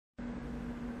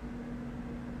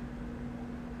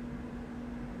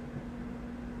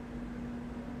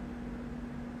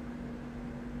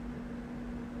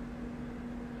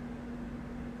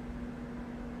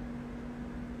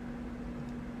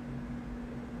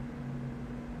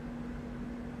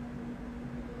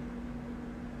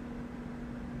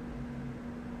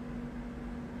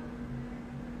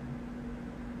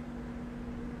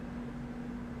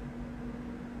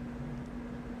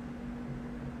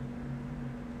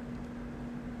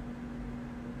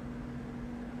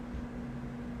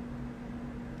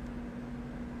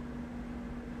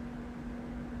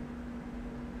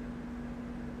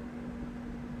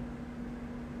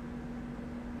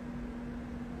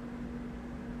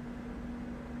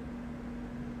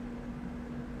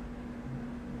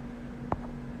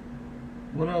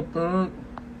What up, Thug?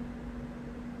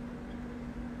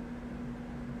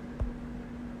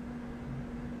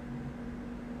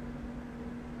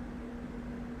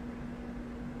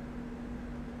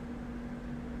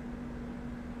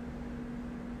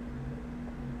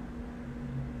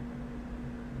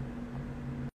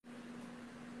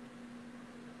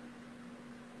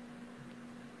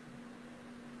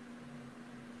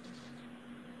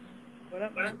 What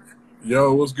up, man?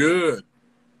 Yo, what's good?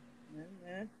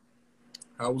 Man.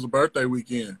 How was the birthday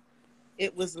weekend?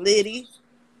 It was litty.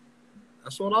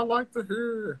 That's what I like to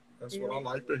hear. That's what I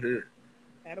like to hear.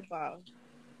 Had a ball.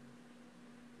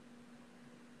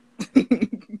 Is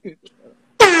that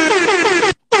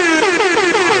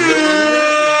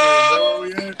where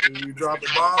we at? Did we drop the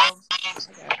bombs?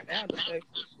 I got sound effects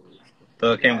and shit.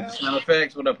 Thug came with the sound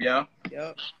effects. What up, y'all?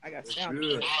 Yup, I got That's sound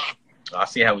good. effects. I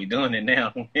see how we doing it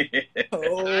now.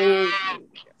 Oh,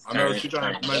 I know she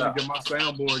trying to make me get my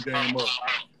soundboard game up.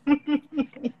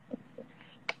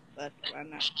 but why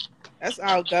not? That's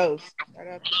all Ghost. Shout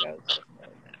out to Ghost.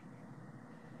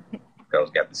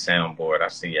 Ghost got the soundboard. I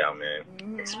see y'all, man.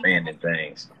 Mm-hmm. Expanding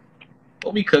things.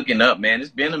 What we cooking up, man? It's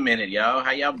been a minute, y'all.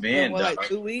 How y'all been, What, dog? like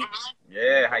 2 weeks?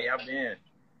 Yeah, how y'all been?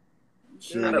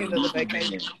 Good end of the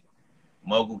vacation.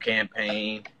 Mogul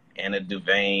campaign, Anna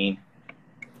Devane,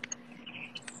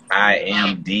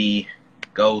 IMD,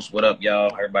 Ghost. What up,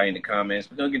 y'all? Everybody in the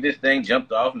comments. We're gonna get this thing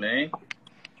jumped off, man.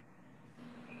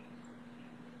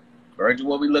 Virgil,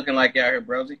 what we looking like out here,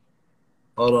 Brosy?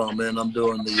 Hold on, man. I'm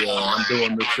doing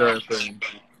the share thing.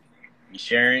 You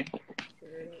sharing?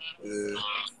 Yeah.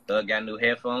 Thug got new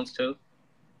headphones too.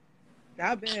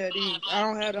 I've been at these. I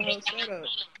don't have the whole setup.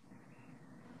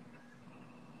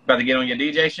 About to get on your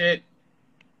DJ shit?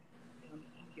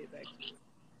 Get back to it.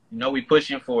 You know we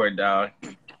pushing for it, dog.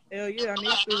 Hell yeah, I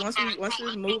need to. Once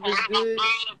this move is good,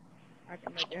 I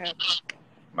can make it happen.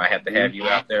 Might have to have you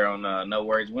out there on No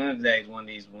Words Wednesdays one of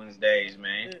these Wednesdays,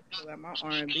 man. Like my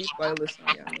R&B playlist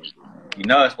on y'all niggas. You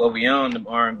know it's what we on, the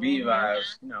R&B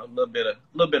vibes. You know, a little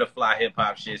bit of fly hip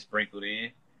hop shit sprinkled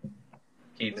in.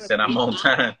 Keith said I'm on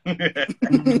time.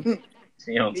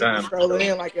 She on time. Scroll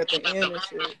in like at the end and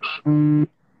shit.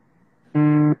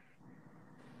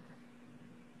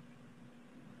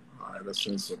 All right, let's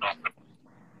send some.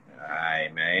 All right,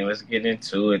 man. Let's get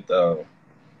into it though.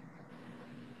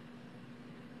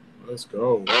 Let's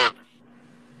go. I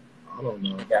don't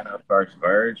know. We got our first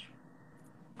Verge.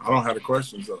 I don't have the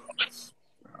questions up.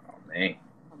 Oh man.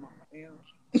 Come on, man.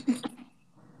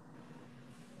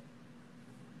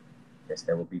 Guess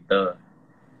that would be Thug.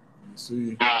 Let's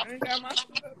see. I ain't got my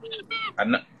stuff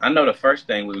up. I know the first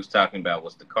thing we was talking about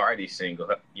was the Cardi single.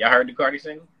 Y'all heard the Cardi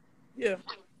single? Yeah.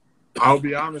 I'll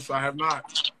be honest, I have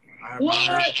not. I have not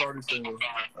heard the Cardi single.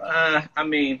 I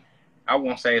mean, I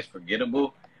won't say it's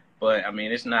forgettable, but I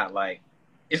mean, it's not like,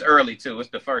 it's early too. It's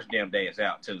the first damn day it's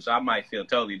out too. So I might feel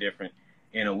totally different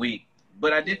in a week.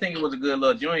 But I did think it was a good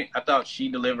little joint. I thought she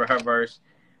delivered her verse.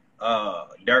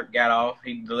 Dirk got off.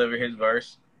 He delivered his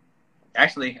verse.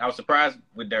 Actually, I was surprised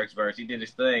with Dirk's verse. He did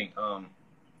his thing. And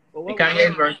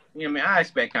Kanye's verse, you know, I mean, I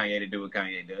expect Kanye to do what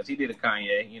Kanye does. He did a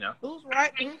Kanye, you know. Who's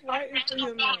writing for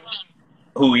him now?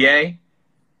 Who, Ye?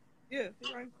 Yeah,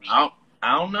 he's writing for him.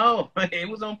 I don't know. It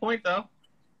was on point though.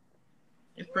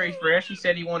 It's pretty fresh. He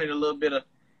said he wanted a little bit of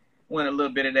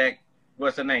that.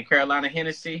 What's her name? Carolina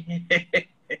Hennessy.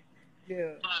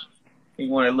 Yeah. He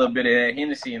wanted a little bit of that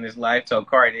Hennessy in his life. Told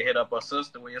Cardi to hit up her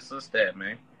sister. Where your sister at,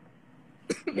 man?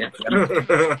 Yeah.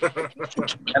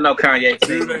 I know Kanye.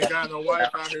 Dude ain't got no wife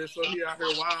out here, so he out here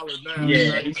wilding now.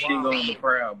 Yeah, he's single on the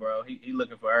prowl, bro. He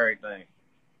looking for everything.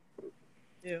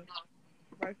 Yeah.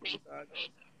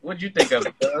 What'd you think of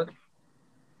it, Doug?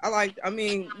 I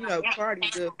mean, you know, Cardi's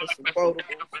good for some quotables,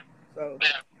 so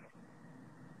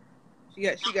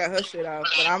she got her shit out.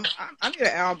 But I need an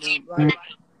album. Like,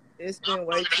 it's been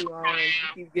way too long.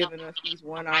 You keep giving us these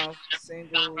one-off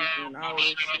singles and all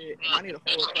this shit. And I need a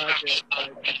whole project. Like,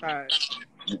 I'm tired.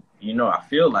 You know, I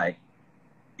feel like,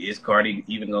 is Cardi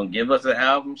even gonna give us an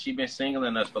album? She been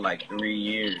singling us for like 3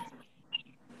 years.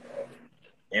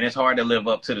 And it's hard to live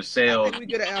up to the sales. We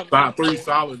get an album. About 3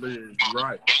 solid years,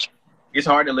 right. It's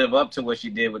hard to live up to what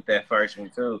she did with that first one,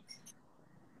 too.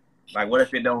 Like, what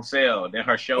if it don't sell? Then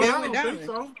her show... Well, I don't think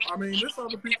so. I mean, there's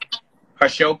other people... Her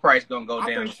show price gonna go down.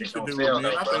 I think she could do it, man.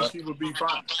 I think she would be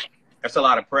fine. That's a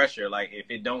lot of pressure. Like,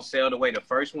 if it don't sell the way the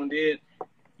first one did,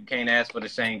 you can't ask for the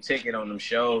same ticket on them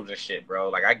shows and shit, bro.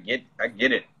 Like, I get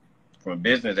it from a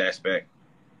business aspect.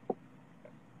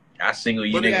 I single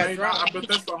you niggas. But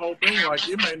that's the whole thing. Like,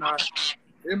 it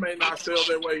may not sell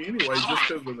that way anyway, just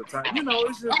because of the time. You know,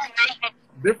 it's just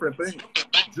different things.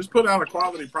 just put out a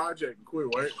quality project and quit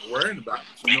worrying about it.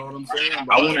 You know what I'm saying?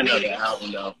 But I want another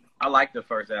album though. I liked the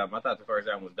first album. I thought the first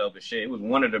album was dope as shit. It was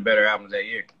one of the better albums that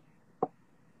year.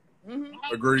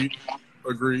 Agreed.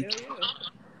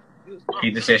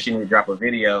 He just said she need to drop a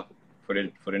video for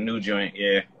the new joint.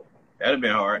 Yeah. That'd have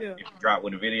been hard if you dropped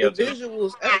with a video. The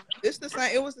visuals, it's the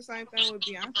same. It was the same thing with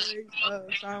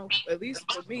Beyonce's song. At least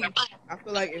for me, I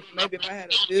feel like if I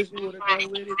had a visual to go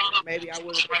with it, maybe I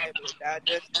would have been able to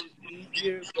digest it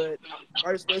easier. But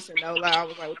first listen, no lie, I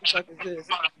was like, "What the fuck is this?"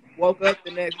 Woke up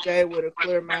the next day with a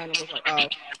clear mind and was like, "Oh."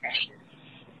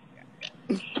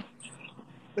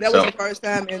 But that was the first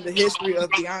time in the history of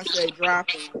Beyonce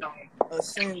dropping a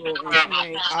single and she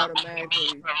ain't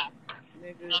automatically,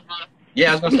 nigga.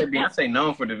 Yeah, I was gonna say Beyonce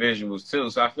known for the visuals too,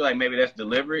 so I feel like maybe that's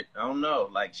deliberate. I don't know.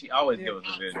 Like she always gives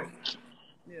us a visual.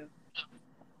 Yeah,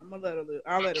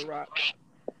 I'll let it rock.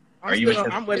 I'm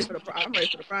ready for the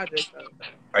project though.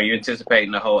 Are you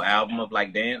anticipating the whole album of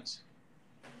like dance?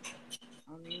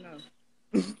 I don't even know.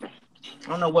 I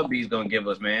don't know what B's gonna give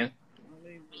us, man.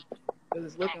 Because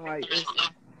it's looking like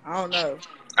I don't know.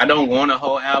 I don't want a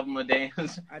whole album of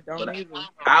dance. I don't either.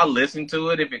 I'll listen to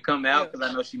it if it come out because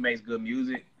I know she makes good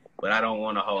music. But I don't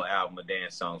want a whole album of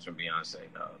dance songs from Beyonce,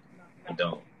 dog. I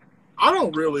don't. I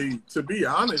don't really, to be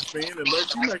honest, man,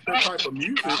 unless you make that type of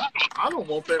music, I don't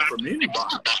want that from anybody.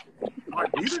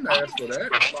 Like, we didn't ask for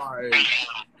that. Like,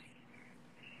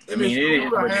 I mean, it's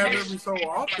cool to have every so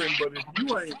often, but if you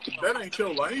that ain't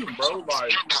your lane, bro.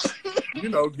 Like, you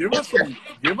know, give us some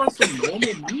normal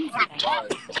music.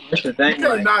 Like, that's the thing, you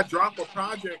cannot drop a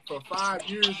project for 5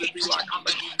 years and be like, I'm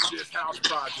gonna give you this house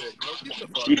project. Bro, get the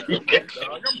fuck out of here,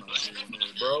 dog. I'm not hearing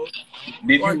that, bro.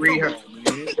 Did you read her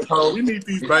post? We need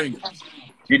these bangers.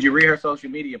 Did you read her social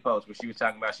media post where she was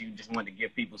talking about she just wanted to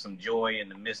give people some joy in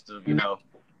the midst of, you know,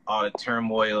 all the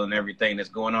turmoil and everything that's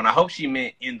going on? I hope she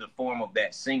meant in the form of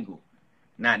that single,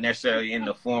 not necessarily in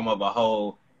the form of a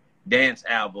whole dance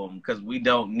album, because we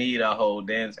don't need a whole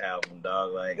dance album,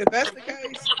 dog. Like, if that's the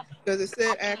case, because it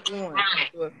said Act 1,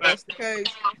 so if that's the case,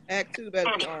 Act 2 better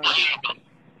be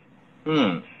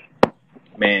R&B.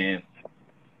 Man.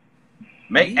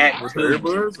 Make Act 2. I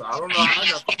don't know. I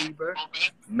got the feedback.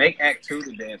 Make Act 2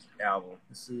 the dance album.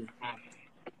 Let's see.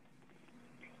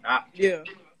 Yeah.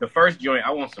 The first joint,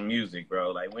 I want some music,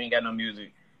 bro. Like, we ain't got no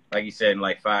music, like you said, in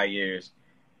like 5 years.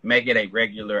 Make it a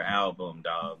regular album,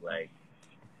 dog. Like,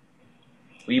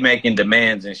 we making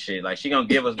demands and shit. Like, she gonna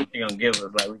give us what she gonna give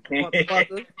us. Like, we can't.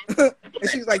 And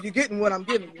she's like, "You're getting what I'm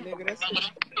giving you, nigga." That's it.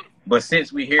 But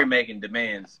since we here making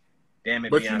demands, damn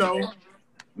it, but Beyonce, you know,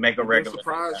 make a regular.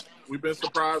 We've been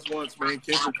surprised once, man.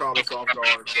 Kendrick caught us off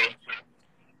guard. So.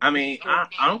 I mean, I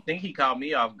don't think he caught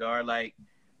me off guard. Like,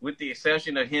 with the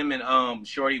exception of him and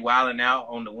Shorty wilding out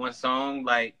on the one song,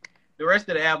 like the rest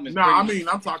of the album is. No, I mean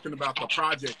I'm talking about the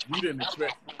project.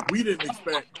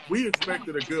 We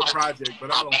expected a good project,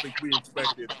 but I don't think we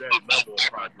expected that level of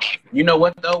project. You know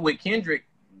what though? With Kendrick,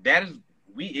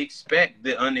 we expect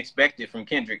the unexpected from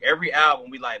Kendrick. Every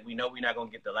album we know we're not gonna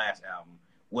get the last album.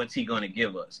 What's he gonna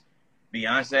give us?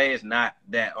 Beyonce is not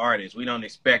that artist. We don't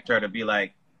expect her to be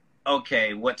like,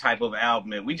 okay, what type of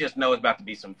album? We just know it's about to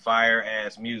be some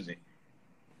fire-ass music.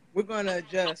 We're going to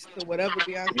adjust to whatever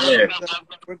Beyonce does.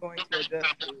 We're going to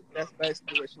adjust to it. That's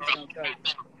basically what she's going to tell you.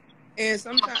 And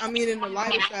sometimes, I mean, in the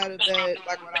lighter side of that,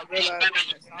 like when I realized when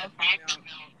that song came out,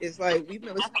 it's like we've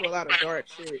been listening to a lot of dark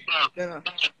shit. Been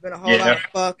a whole lot of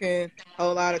fucking,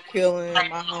 whole lot of killing,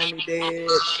 my homie dead,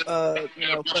 you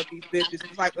know, fuck these bitches.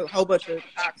 It's like a whole bunch of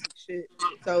toxic shit.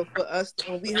 So for us,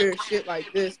 when we hear shit like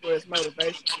this, where it's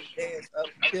motivational, dance up,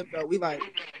 tempo, we like,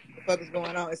 the fuck is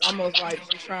going on? It's almost like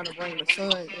she's trying to bring the sun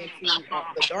into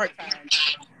the dark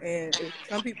times. And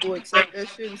some people accept that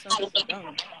shit and some people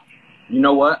don't. You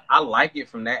know what? I like it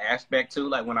from that aspect too.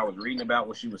 Like when I was reading about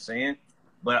what she was saying,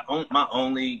 but my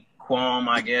only qualm,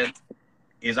 I guess,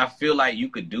 is I feel like you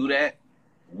could do that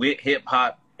with hip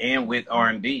hop and with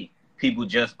R&B. People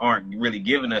just aren't really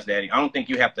giving us that. I don't think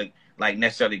you have to like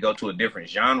necessarily go to a different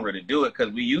genre to do it,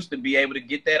 because we used to be able to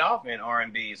get that off in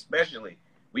R&B, especially.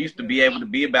 We used to be able to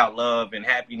be about love and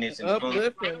happiness and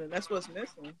uplifting, and that's what's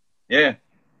missing. Yeah.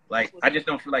 Like, I just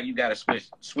don't feel like you got to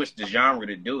switch the genre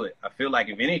to do it. I feel like,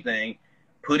 if anything,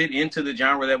 put it into the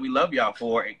genre that we love y'all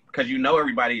for, because you know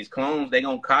everybody is clones. They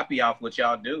going to copy off what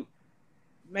y'all do.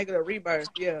 Make it a rebirth,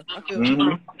 yeah. I feel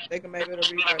they can make it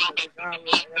a rebirth of the genre.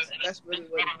 That's really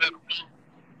what it is.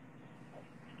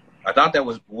 I thought that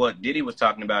was what Diddy was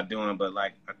talking about doing, but,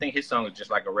 like, I think his song is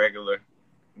just like a regular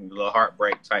little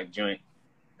heartbreak type joint.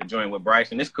 The joint with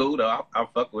Bryson. It's cool, though. I'll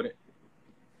fuck with it.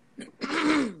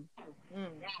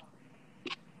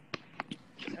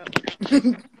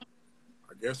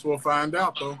 I Guess we'll find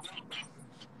out though.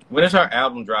 When is her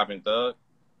album dropping, Thug?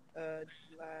 July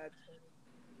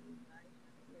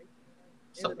 29th.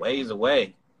 It's a ways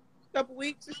away. A couple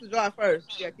weeks. This is July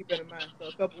 1st. You gotta keep that in mind. So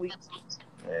a couple weeks.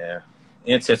 Yeah.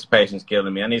 Anticipation's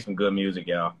killing me. I need some good music,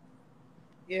 y'all.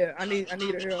 Yeah, I need to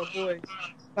hear her voice.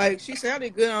 Like, she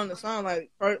sounded good on the song. Like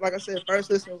I said, first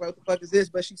listen was like, what the fuck is this?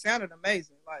 But she sounded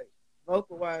amazing. Like,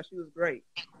 vocal wise, she was great.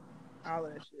 All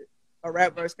of that shit. Her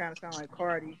rap verse kind of sounded like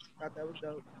Cardi. Thought that was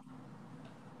dope.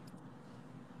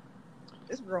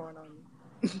 It's growing on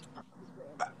me.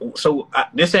 So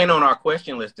this ain't on our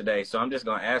question list today, so I'm just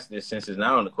gonna ask this since it's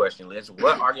not on the question list.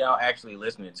 What are y'all actually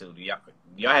listening to? Do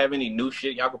y'all have any new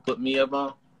shit y'all can put me up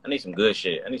on? I need some good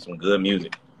shit. I need some good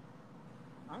music.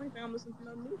 I don't think I'm listening to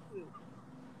no new shit.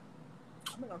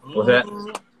 What's that?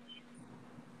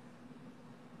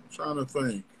 Trying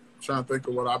to think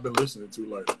of what I've been listening to,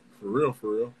 like, for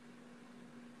real.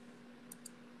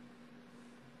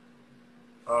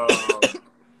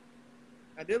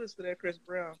 I did listen to that Chris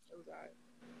Brown. It was alright.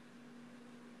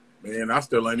 Man, I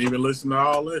still ain't even listened to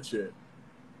all that shit.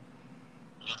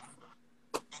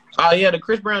 Oh yeah, the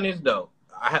Chris Brown is dope.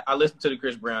 I listened to the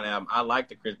Chris Brown album. I like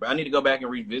the Chris Brown. I need to go back and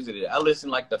revisit it. I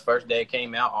listened like the first day it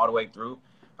came out all the way through.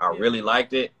 I really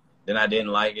liked it. Then I didn't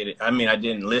like it. I mean, I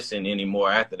didn't listen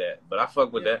anymore after that. But I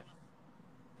fuck with that.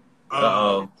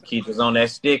 Keith is on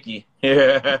that sticky.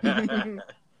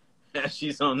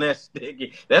 She's on that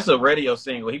sticky. That's a radio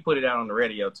single. He put it out on the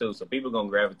radio too, so people gonna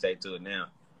gravitate to it now.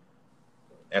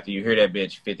 After you hear that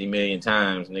bitch 50 million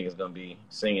times, niggas gonna be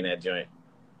singing that joint.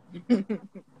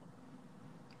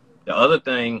 The other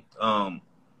thing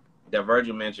that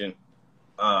Virgil mentioned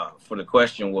for the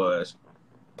question was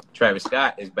Travis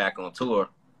Scott is back on tour,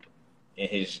 and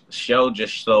his show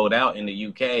just sold out in the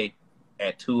UK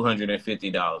at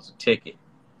 $250 a ticket.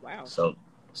 Wow.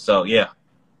 So yeah,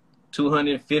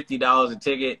 $250 a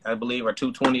ticket, I believe, or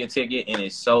 $220 a ticket, and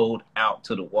it's sold out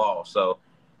to the wall. So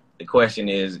the question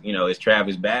is, is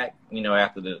Travis back?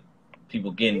 After the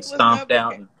people getting stomped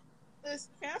out. This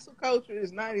cancel culture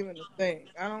is not even a thing.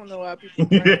 I don't know why people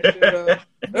bring that shit up.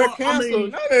 They're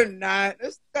canceled. No, they're not.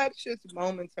 That shit's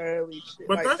momentarily shit.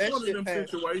 But like, that's that one of them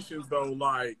situations, though.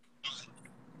 Like,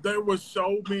 there were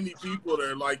so many people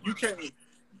there. Like, you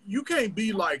can't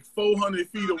be like 400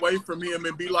 feet away from him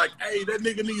and be like, hey, that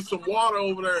nigga needs some water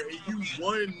over there, and you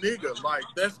one nigga. Like,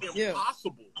 that's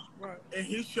impossible. Yeah. Right. And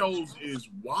his shows is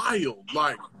wild.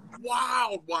 Like,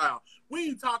 wild. We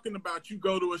ain't talking about you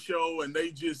go to a show and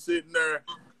they just sitting there.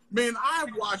 Man, I've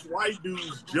watched white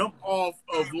dudes jump off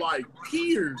of, like,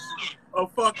 tiers of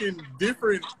fucking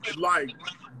different, like,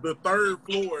 the third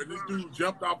floor, and this dude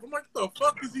jumped off. I'm like, what the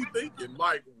fuck is he thinking?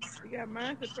 Like, he got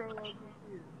mind control over him.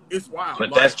 It's wild.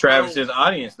 But that's Travis's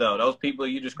audience, though. Those people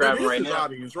you describing right now.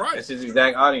 Audience, right? That's his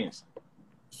exact audience.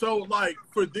 So, like,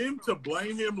 for them to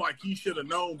blame him like he should have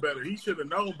known better,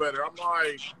 I'm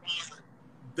like,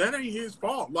 that ain't his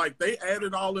fault. Like, they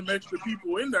added all them extra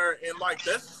people in there, and, like,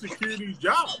 that's security's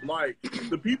job. Like,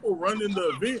 the people running the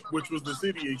event, which was the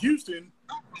city of Houston,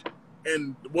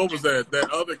 and what was that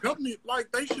other company, like,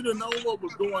 they should have known what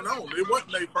was going on.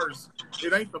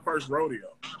 It ain't the first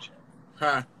rodeo.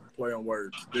 Ha. Play on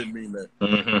words. Didn't mean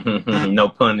that. No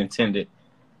pun intended.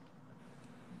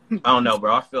 I don't know,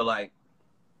 bro. I feel like,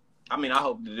 I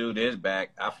hope the dude is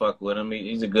back. I fuck with him.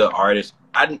 He's a good artist.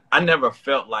 I never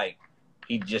felt like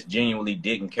he just genuinely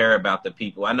didn't care about the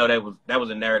people. I know that was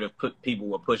a narrative people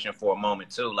were pushing for a moment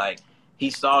too. Like, he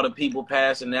saw the people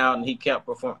passing out and he kept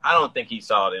performing. I don't think he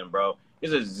saw them, bro.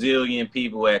 There's a zillion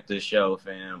people at the show,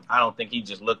 fam. I don't think he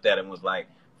just looked at him and was like,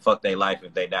 fuck their life.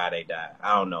 If they die, they die.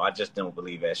 I don't know. I just don't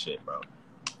believe that shit, bro.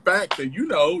 Facts. And you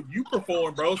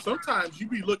perform, bro. Sometimes you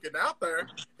be looking out there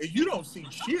and you don't see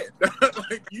shit.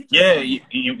 Like,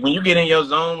 when you get in your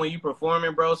zone, when you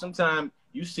performing, bro, sometimes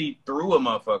you see through a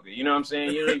motherfucker. You know what I'm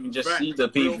saying? You don't even just see the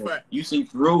people. You see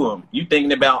through them. You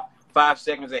thinking about 5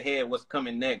 seconds ahead what's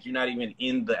coming next. You're not even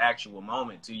in the actual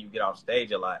moment till you get off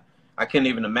stage a lot. I couldn't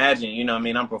even imagine,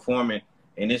 I'm performing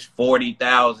and it's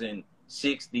 40,000,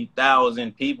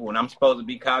 60,000 people, and I'm supposed to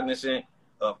be cognizant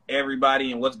of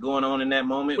everybody and what's going on in that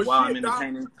moment while I'm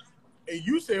entertaining. And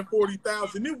you said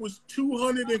 40,000. It was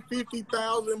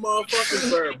 250,000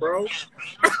 motherfuckers there, bro.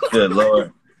 Good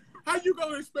Lord. How you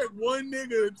gonna expect one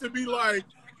nigga to be like,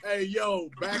 hey, yo,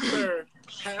 back there,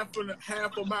 half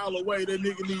a mile away, that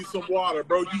nigga needs some water,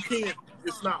 bro? You can't.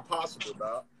 It's not possible,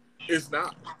 dog. It's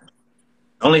not.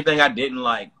 Only thing I didn't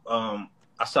like, I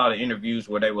saw the interviews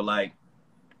where they were like,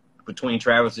 between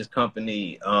Travis's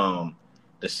company, the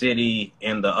city,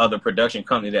 and the other production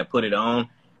company that put it on,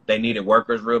 they needed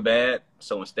workers real bad.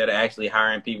 So instead of actually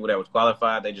hiring people that was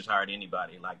qualified, they just hired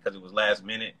anybody. Like, because it was last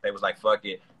minute, they was like, fuck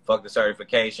it. Fuck the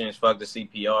certifications, fuck the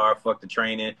CPR, fuck the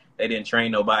training. They didn't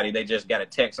train nobody. They just got a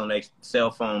text on their cell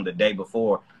phone the day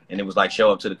before, and it was like,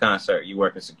 show up to the concert. You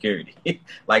work in security.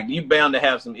 Like, you bound to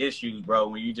have some issues, bro,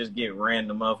 when you just get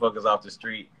random motherfuckers off the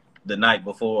street the night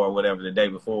before or whatever, the day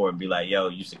before, and be like, yo,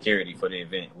 you security for the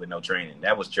event with no training.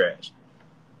 That was trash.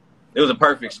 It was a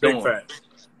perfect storm.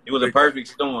 It was a perfect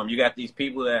storm. You got these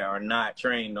people that are not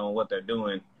trained on what they're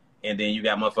doing, and then you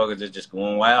got motherfuckers that's just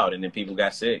going wild, and then people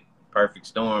got sick. Perfect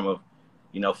storm of,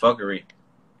 fuckery.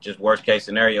 Just worst case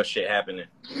scenario shit happening.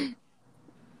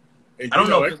 And I don't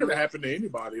know. It could have happened to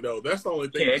anybody, though. That's the only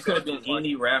thing. Yeah, it could have been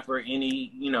any rapper,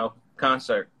 any,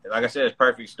 concert. Like I said, it's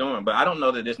perfect storm. But I don't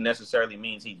know that this necessarily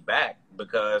means he's back,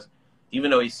 because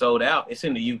even though he's sold out, it's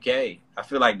in the UK. I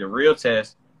feel like the real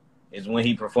test is when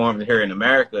he performs here in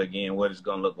America again, what it's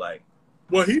going to look like.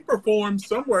 Well, he performed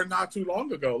somewhere not too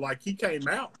long ago. Like, he came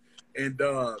out, and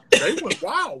they went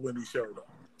wild when he showed up.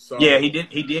 So, yeah, he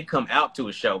did come out to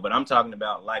a show, but I'm talking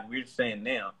about, like we're saying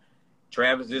now,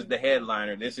 Travis is the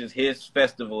headliner. This is his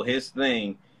festival, his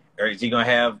thing. Or is he going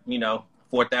to have,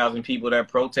 4,000 people that are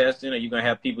protesting? Are you going to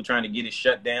have people trying to get it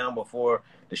shut down before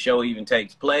the show even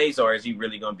takes place? Or is he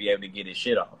really going to be able to get his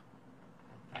shit off?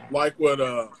 Like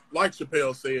like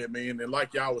Chappelle said, man, and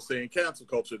like y'all was saying, cancel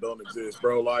culture don't exist,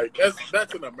 bro. Like,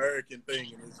 that's an American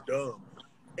thing, and it's dumb.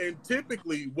 And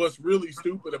typically, what's really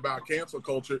stupid about cancel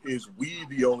culture is we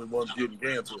the only ones getting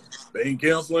canceled. They ain't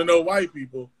canceling no white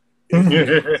people.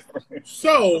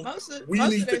 So we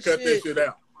need to cut that shit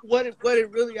out. What it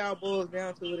really all boils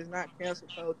down to is not cancel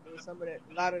culture. It's a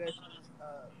lot of that shit is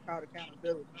called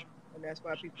accountability, and that's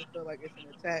why people feel like it's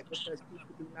an attack, because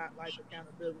people do not like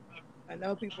accountability. I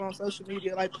know people on social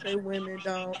media like to say women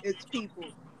don't. It's people.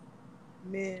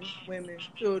 Men, women,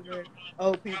 children,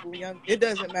 old people, young. It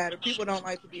doesn't matter. People don't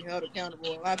like to be held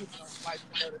accountable. A lot of people don't like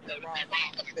to know that they're wrong,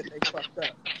 that they fucked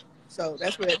up. So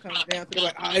that's where it comes down to. They're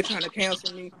like, oh, they're trying to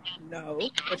cancel me. No,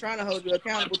 they're trying to hold you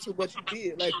accountable to what you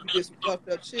did. Like, you did some fucked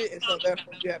up shit, and so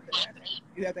therefore you have to answer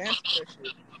for that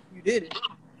shit. You did it.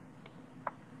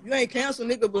 You ain't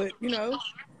canceled, nigga, but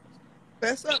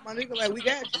fess up, my nigga. Like, we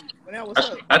got you. But now what's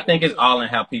up? I think it's all in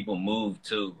how people move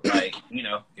too. Like,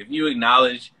 if you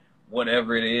acknowledge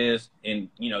whatever it is, and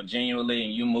genuinely,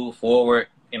 and you move forward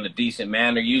in a decent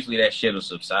manner, usually that shit will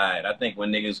subside. I think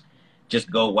when niggas just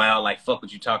go wild, like, fuck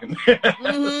what you talking about.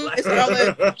 Like, it's all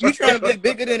that you trying to be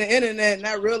bigger than the internet, and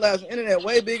not realize the internet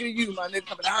way bigger than you, my nigga.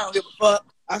 Coming, I don't give a fuck.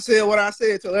 I said what I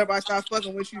said till everybody starts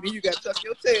fucking with you. Then you got to tuck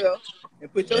your tail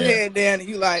and put your head down, and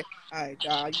you like, all right,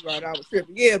 dog, you right, I was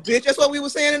tripping. Yeah, bitch, that's what we were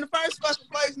saying in the first fucking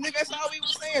place, nigga. That's all we were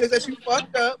saying, is that you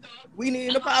fucked up. We need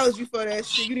an apology for that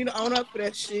shit. You need to own up for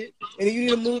that shit, and then you need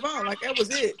to move on. Like, that was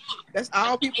it. That's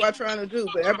all people are trying to do,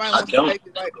 but everybody wants to make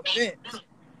it like offense.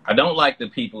 I don't like the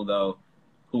people, though,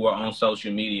 who are on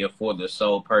social media for the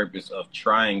sole purpose of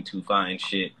trying to find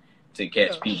shit to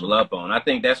catch people up on. I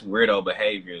think that's weirdo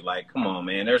behavior. Like, come on,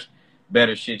 man. There's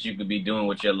better shit you could be doing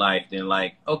with your life than,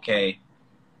 like, okay,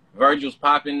 Virgil's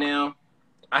popping now.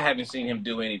 I haven't seen him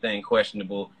do anything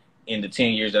questionable in the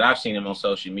 10 years that I've seen him on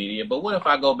social media. But what if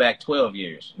I go back 12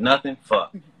 years? Nothing?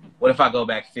 Fuck. What if I go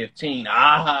back 15?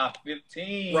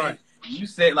 15. Right. You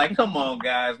said, like, come on,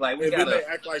 guys. Like, we gotta, they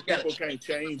act like people can't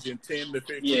change in 10 to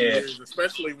 15 years,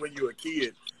 especially when you're a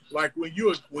kid. Like, when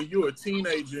you're a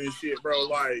teenager and shit, bro,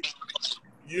 like,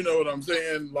 you know what I'm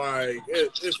saying? Like,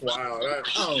 it's wild.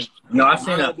 I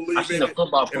seen a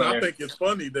football player. And I think it's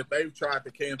funny that they've tried to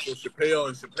cancel Chappelle,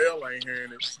 and Chappelle ain't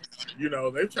hearing it.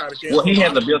 They've tried to cancel. Well, he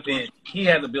has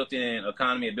a built-in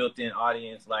economy, a built-in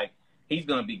audience. Like, he's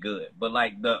gonna be good. But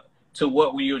like, to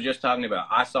what we were just talking about,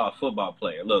 I saw a football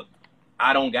player. Look,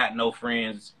 I don't got no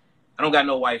friends. I don't got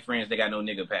no white friends that got no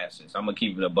nigga passes. I'm gonna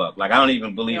keep it a buck. Like, I don't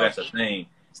even believe that's a thing.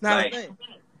 It's not a thing.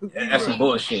 That's some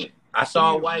bullshit. I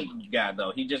saw a white guy,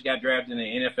 though. He just got drafted in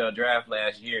the NFL draft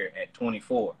last year at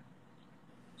 24.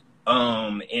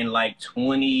 In like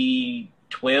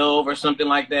 2012 or something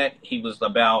like that, he was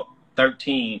about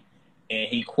 13, and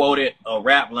he quoted a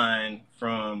rap line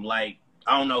from, like,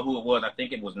 I don't know who it was. I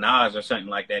think it was Nas or something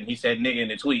like that. And he said nigga in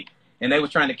the tweet. And they was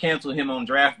trying to cancel him on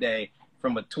draft day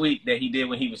from a tweet that he did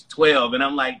when he was 12. And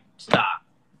I'm like, stop.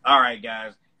 All right,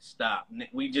 guys, stop.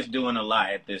 We just doing a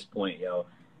lot at this point, yo.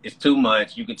 It's too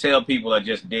much. You can tell people are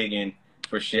just digging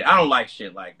for shit. I don't like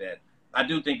shit like that. I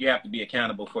do think you have to be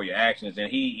accountable for your actions.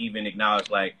 And he even acknowledged,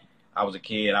 like, I was a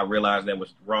kid. I realized that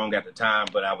was wrong at the time,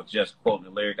 but I was just quoting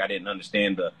the lyric. I didn't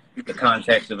understand the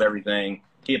context of everything.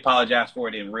 he apologized for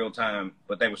it in real time,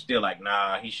 but they were still like,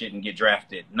 nah, he shouldn't get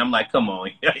drafted. And I'm like, come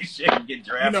on, he shouldn't get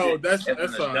drafted. You know, that's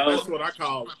what I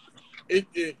call it.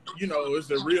 You know,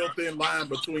 it's a real thin line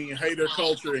between hater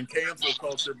culture and cancel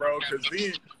culture, bro. Because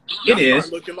then y'all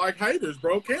start looking like haters,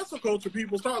 bro. Cancel culture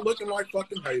people start looking like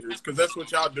fucking haters because that's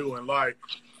what y'all doing. Like,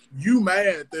 you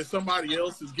mad that somebody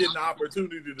else is getting the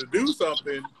opportunity to do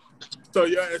something, so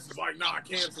your ass is like, nah,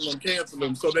 cancel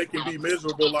them, so they can be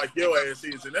miserable like your ass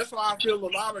is. And that's why I feel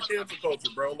a lot of cancel culture,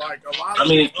 bro. Like, a lot of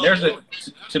there's a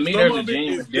genuine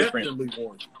difference.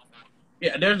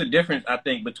 Yeah, there's a difference, I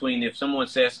think, between if someone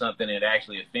says something that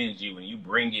actually offends you and you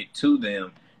bring it to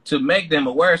them to make them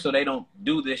aware so they don't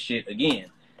do this shit again,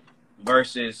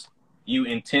 versus you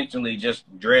intentionally just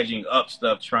dredging up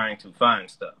stuff trying to find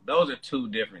stuff. Those are two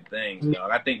different things, dog.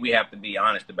 I think we have to be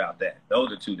honest about that.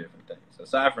 Those are two different things.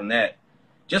 Aside from that,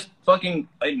 just fucking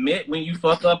admit when you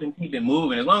fuck up and keep it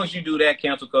moving. As long as you do that,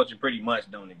 cancel culture pretty much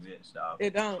don't exist, dog.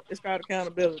 It don't. It's called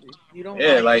accountability. You don't.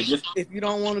 Yeah, if you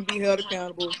don't want to be held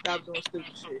accountable, stop doing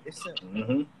stupid shit. It's simple.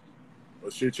 Mm-hmm.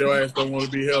 Well, shit, your ass don't want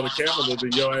to be held accountable,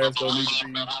 then your ass don't need to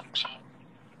be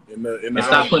in the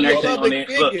stop putting everything on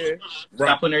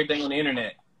stop putting everything on the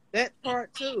internet. That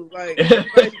part too. Like,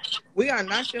 we are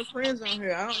not your friends on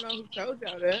here. I don't know who told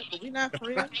y'all that, but we not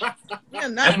friends. We are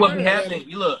not. That's what be happening.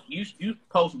 You look, you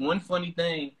post one funny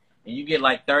thing and you get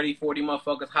like 30, 40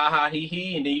 motherfuckers, ha ha,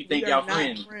 he, and then you think y'all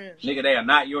friends. Nigga, they are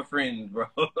not your friends, bro.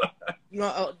 You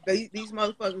know, these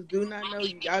motherfuckers do not know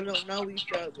you. Y'all don't know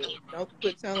each other. Don't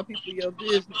quit telling people your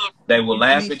business. They will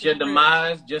laugh at your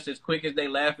demise just as quick as they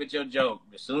laugh at your joke.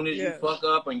 As soon as you fuck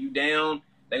up and you down,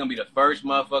 they're going to be the first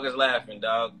motherfuckers laughing,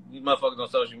 dog. These motherfuckers on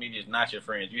social media is not your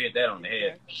friends. You hit that on the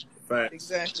head. Facts.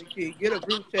 Exactly, kid. Get a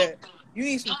group chat. You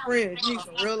need some friends. You need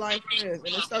some real life friends.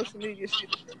 And the social media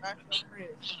shit is not your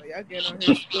friends. So y'all getting on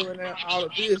here spilling out all the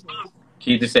business.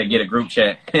 Keith just said get a group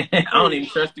chat. I don't even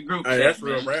trust the group chat. That's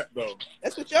real rap, though.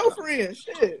 That's what your friends.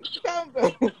 Shit. What you talking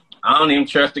about? I don't even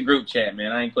trust the group chat,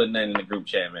 man. I ain't putting nothing in the group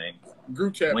chat, man.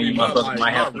 Group chat when you motherfuckers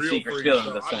might have some secret feelings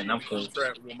or something. I'm cool.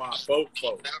 With my folks.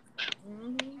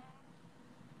 Mm-hmm.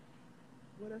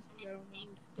 What else we got on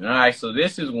the All right, so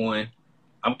this is one.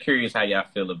 I'm curious how y'all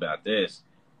feel about this.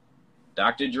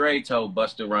 Dr. Dre told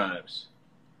Busta Rhymes,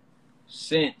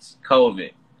 since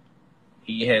COVID,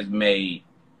 he has made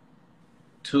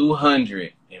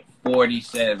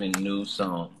 247 new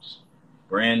songs,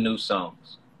 brand new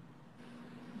songs.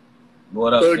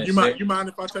 What up, you mind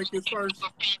if I take this first?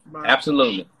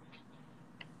 Absolutely.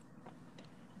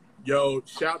 Yo,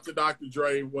 shout to Dr.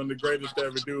 Dre, one of the greatest to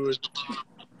ever do it.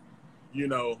 You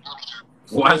know,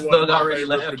 Why Slug already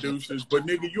left? Producers, but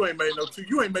nigga, you ain't made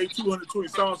 220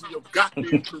 songs in your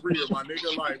goddamn career, my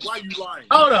nigga. Like, why you lying?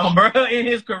 Hold on, bro. In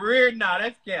his career, nah,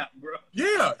 that's cap, bro.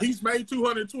 Yeah, he's made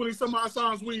 220 some odd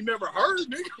songs we ain't never heard,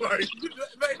 nigga.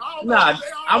 Like,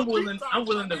 I'm willing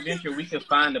to venture we could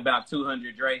find about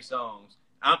 200 Dre songs.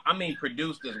 I mean,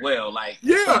 produced as well. Like,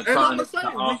 yeah, and I'm saying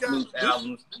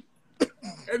albums.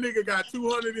 That nigga got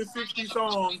 260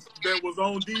 songs that was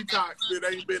on Detox that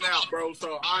ain't been out, bro.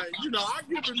 So I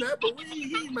give him that, but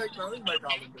he make all them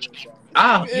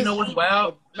songs. You know what's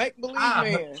wild? Make believe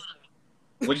man.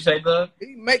 What'd you say, Doug?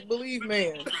 He make believe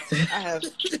man. I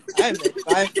made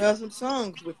 5,000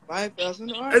 songs with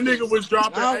 5,000 artists. That nigga was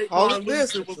dropping 8 bars.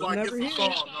 It was like, it's a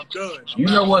song. I'm done. You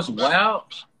know what's wild?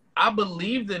 I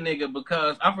believe the nigga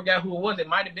because I forgot who it was. It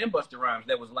might have been Busta Rhymes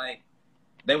that was like,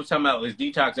 they was talking about, is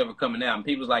Detox ever coming out? And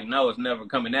people was like, no, it's never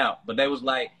coming out. But they was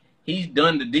like, he's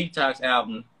done the Detox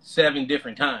album 7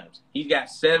 different times. He's got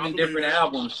 7 different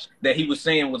albums that he was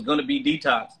saying was going to be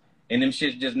Detox. And them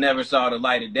shits just never saw the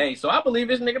light of day. So I believe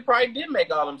this nigga probably did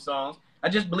make all them songs. I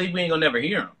just believe we ain't going to never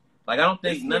hear them. Like, I don't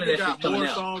think none of that shit's coming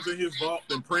out. Got more songs in his vault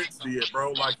than Prince did,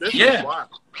 bro. Like, that's wild.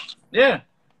 Yeah.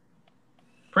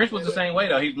 Prince was the same way,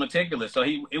 though. He's meticulous, so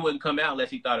it wouldn't come out unless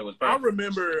he thought it was perfect. I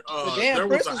remember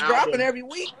Prince was dropping every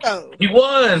week, though. He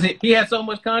was. He had so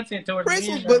much content towards Prince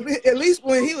the end. But at least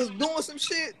when he was doing some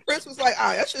shit, Prince was like,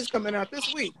 that shit's coming out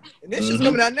this week. And this shit's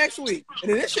coming out next week.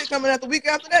 And then this shit coming out the week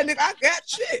after that. Nigga, I got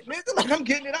shit. Nigga, like, I'm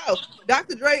getting it out.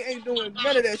 Dr. Dre ain't doing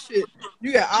none of that shit.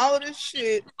 You got all of this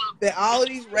shit that all of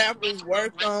these rappers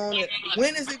worked on. And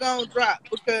when is it going to drop?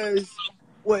 Because...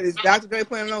 What, is Dr. Dre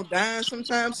planning on dying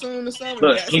sometime soon or something?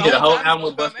 Look, he did a whole album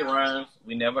with Busta Rhymes.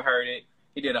 We never heard it.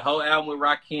 He did a whole album with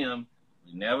Rakim.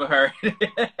 We never heard it.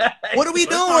 What are we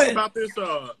doing?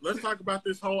 Let's talk about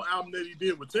this whole album that he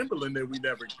did with Timberland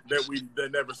that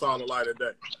never saw the light of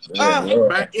day.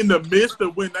 Back in the midst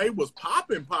of when they was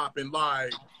popping,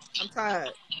 like. I'm tired.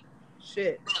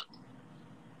 Shit.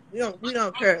 We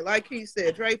don't care. Like he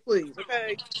said, Dre, please,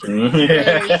 okay?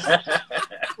 Dre,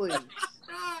 please.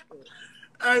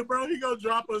 Hey, bro, he gonna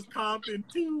drop us Compton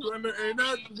too, and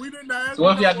we didn't ask. So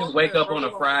what if y'all just wake up on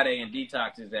a Friday and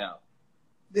Detox is out?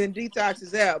 Then Detox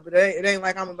is out, but it ain't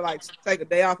like I'm gonna like take a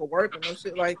day off of work or no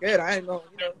shit like that. I ain't gonna,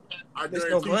 I there's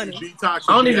guarantee no money. Detox.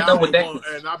 I don't even know what that.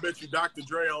 And I bet you Dr.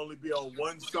 Dre only be on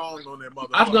one song on that motherfucker.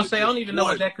 I was gonna say I don't even know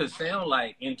what that could sound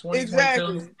like in 2022,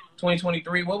 exactly.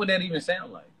 2023. What would that even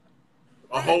sound like?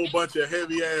 A whole bunch of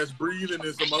heavy ass breathing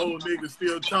and some old niggas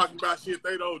still talking about shit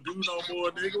they don't do no more,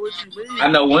 nigga. What you mean?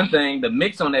 I know one thing: the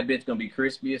mix on that bitch gonna be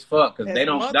crispy as fuck because they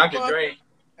don't. Dr. Dre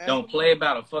don't play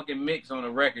about a fucking mix on a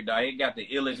record, dog. He got the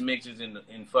illest mixes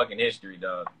in fucking history,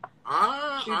 dog.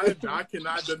 I cannot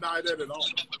deny that at all.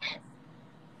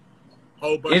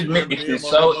 His mix is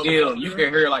so ill. You can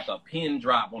hear like a pin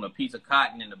drop on a piece of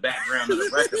cotton in the background of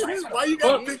the record. Like, why you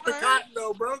gotta pick the cotton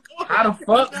though, bro? How the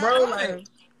fuck, bro? Like,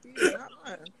 he's not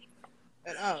lying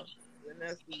at all. And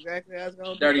that's exactly how it's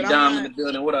gonna be. Dirty Dom in the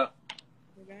building. What up?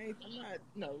 I'm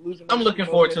not, losing. I'm looking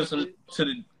forward to the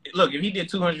look. If he did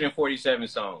 247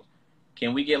 songs,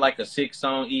 can we get like a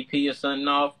 6-song EP or something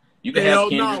off? You can have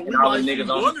Kendrick and all the niggas on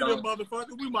the song. One of them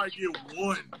motherfuckers, we might get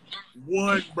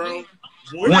one, bro.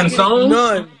 One song?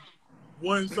 None.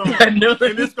 One song. And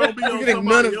it's gonna be on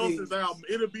somebody else's album.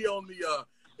 It'll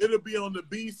be on the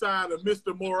B side of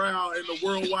Mr. Morale and the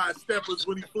Worldwide Steppers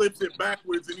when he flips it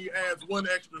backwards and he adds one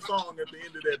extra song at the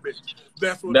end of that bitch.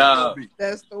 That's what it's gonna be.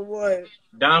 That's the one.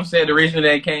 Dom said the reason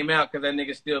that came out because that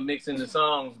nigga still mixing the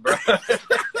songs, bro.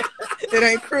 It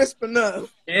ain't crisp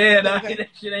enough. Yeah, that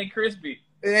shit ain't crispy.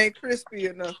 It ain't crispy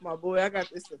enough, my boy. I got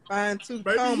this fine tooth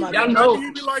comb. Y'all know.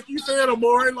 He be like you said,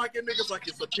 Amore, like a nigga's like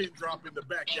it's a pin drop in the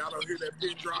back. Y'all don't hear that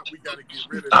pin drop? We gotta get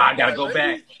rid of it. I gotta go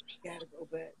back. Gotta go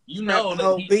back. You know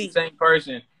that he's the same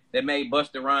person that made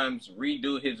Busta Rhymes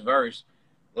redo his verse.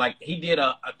 Like he did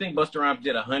I think Busta Rhymes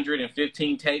did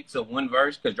 115 takes of one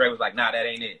verse because Dre was like, nah, that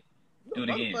ain't it. Do it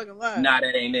again. Nah,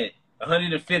 that ain't it.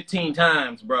 115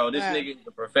 times, bro. This nigga is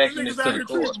a perfectionist to the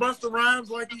core. Busta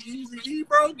Rhymes like he easy E,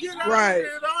 bro. Get out right.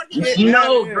 of here, dog.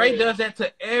 No, Dre does that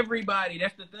to everybody.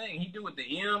 That's the thing. He do it to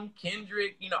him,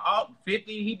 Kendrick, all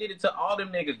 50. He did it to all them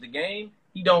niggas. The Game,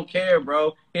 he don't care,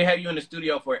 bro. He'll have you in the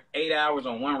studio for 8 hours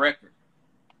on one record.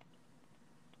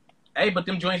 Hey, but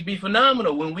them joints be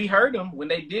phenomenal. When we heard them, when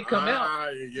they did come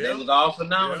out, they was all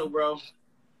phenomenal, bro.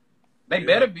 They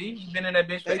better be. He's been in that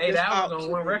bitch for 8 hours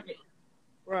on one record.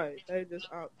 Right, they just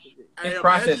out to be. Hey,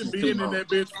 imagine being in that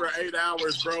bitch for 8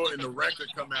 hours, bro, and the record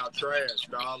come out trash,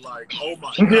 dog. Like, oh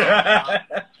my god,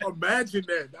 imagine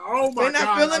that. Oh my god,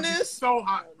 not feeling this? So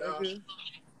hot, dog.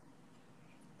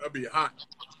 That'd be hot.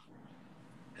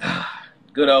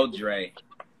 Good old Dre.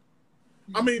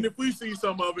 I mean, if we see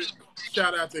some of it,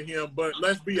 shout out to him. But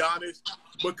let's be honest,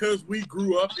 because we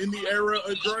grew up in the era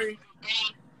of Dre,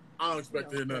 I don't expect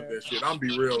to hear none of that shit. I'm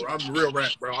real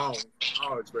rap, bro. I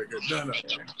don't expect to hear none of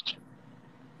it.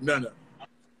 None of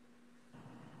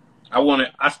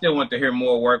it. I still want to hear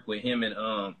more work with him and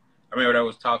I remember there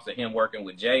was talks of him working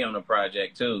with Jay on the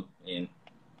project too, and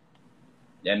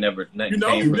that never nothing came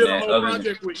from that. You did a whole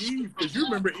project with Eve because you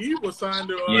remember Eve was signed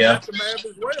to Aftermath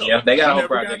as well. Yeah, they got a whole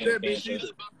project.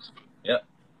 Yep.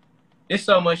 There's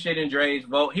so much shit in Dre's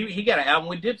vote. He got an album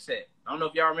with Dipset. I don't know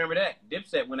if y'all remember that.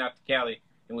 Dipset went out to Cali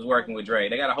and was working with Dre.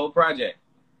 They got a whole project.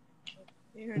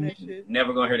 You heard that shit?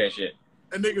 Never gonna hear that shit.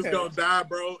 And niggas gonna die,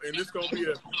 bro. And it's gonna be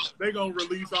they gonna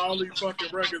release all these fucking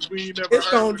records we ain't never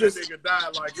heard when that nigga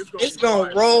died. Like it's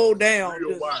gonna roll down.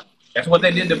 That's what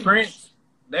they did to Prince.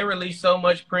 They released so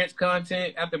much Prince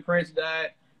content after Prince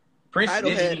died. Prince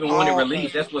didn't even want it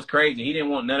released. That's what's crazy. He didn't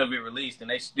want none of it released, and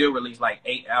they still released like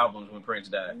 8 albums when Prince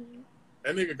died.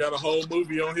 That nigga got a whole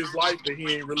movie on his life that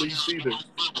he ain't released either.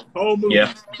 Whole movie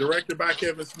directed by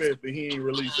Kevin Smith that he ain't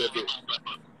released that bitch.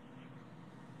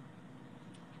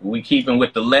 We keeping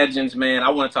with the legends, man. I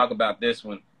want to talk about this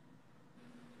one.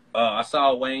 I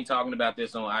saw Wayne talking about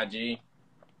this on IG.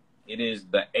 It is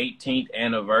the 18th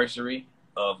anniversary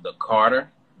of the Carter,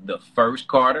 the first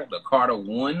Carter, the Carter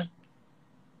 1.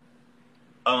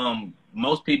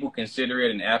 Most people consider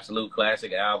it an absolute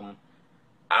classic album.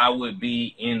 I would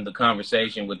be in the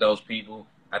conversation with those people.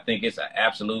 I think it's an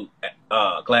absolute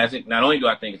classic. Not only do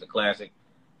I think it's a classic,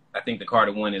 I think the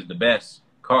Carter 1 is the best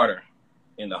Carter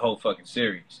in the whole fucking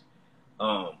series.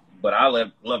 But I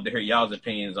love to hear y'all's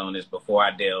opinions on this before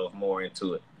I delve more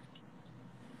into it.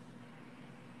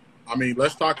 I mean,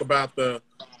 let's talk about the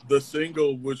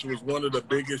single, which was one of the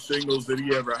biggest singles that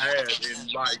he ever had,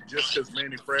 and like just because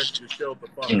Manny Fresh just showed the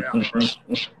fuck out,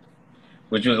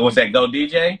 bro. What's that? Go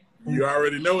DJ? You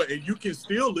already know it, and you can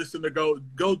still listen to Go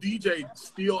DJ.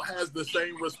 Still has the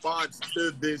same response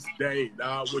to this day,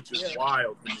 dog, which is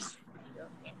wild to me.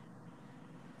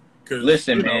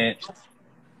 Listen, man.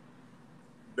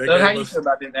 So how you feel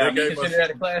about this album? You consider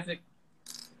that a classic?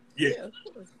 Yeah, of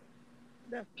course.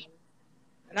 Definitely.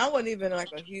 And I wasn't even like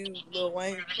a huge Lil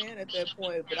Wayne fan at that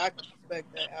point, but I can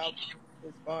respect that album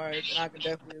as far as, and I can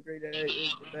definitely agree that it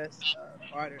is the best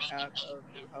Carter out of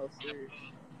the whole series.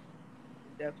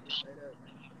 Definitely say that.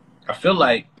 I feel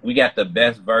like we got the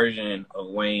best version of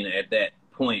Wayne at that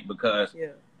point because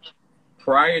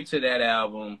prior to that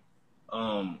album,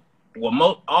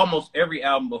 almost every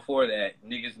album before that,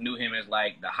 niggas knew him as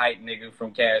like the hype nigga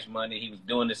from Cash Money. He was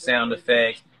doing the sound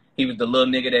effects. He was the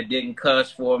little nigga that didn't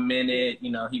cuss for a minute.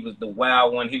 You know, he was the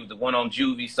wild one. He was the one on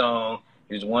Juvie song.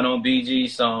 He was the one on BG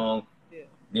song. Yeah.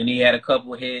 Then he had a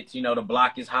couple hits, you know, The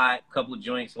Block is Hot, couple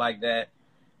joints like that.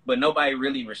 But nobody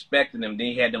really respected him. Then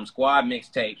he had them Squad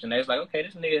mixtapes, and they was like, okay,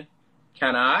 this nigga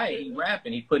kind of alright. He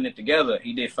rapping. He putting it together.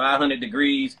 He did 500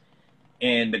 Degrees,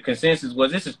 and the consensus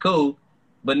was, this is cool,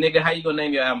 but nigga, how you gonna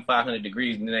name your album 500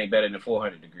 Degrees and it ain't better than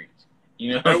 400 Degrees?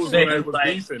 You know what I'm saying? That was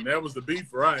beefing. That was the beef,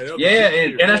 right? Yeah,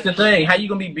 and that's the thing. How you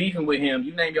gonna be beefing with him?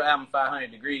 You name your album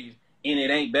 500 Degrees, and it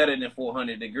ain't better than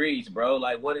 400 Degrees, bro.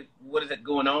 Like, what is that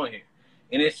going on here?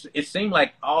 And it seemed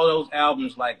like all those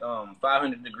albums, like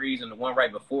 500 Degrees and the one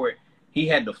right before it, he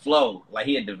had the flow. Like,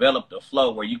 he had developed a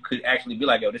flow where you could actually be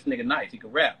like, yo, this nigga nice. He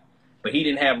could rap. But he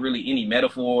didn't have really any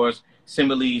metaphors,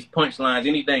 similes, punchlines,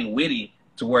 anything witty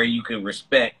to where you could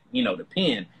respect, you know, the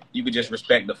pen. You could just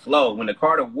respect the flow. When the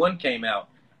Carter 1 came out,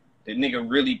 the nigga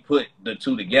really put the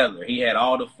two together. He had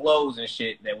all the flows and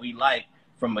shit that we like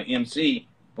from an MC,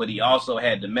 but he also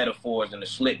had the metaphors and the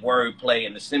slick wordplay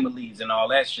and the similes and all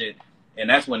that shit. And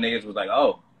that's when niggas was like,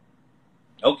 oh,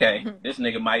 okay, this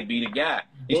nigga might be the guy.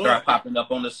 He started popping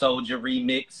up on the Soldier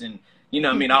remix and, you know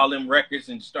what I mean, all them records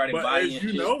and started buying as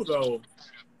you know, though,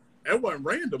 that wasn't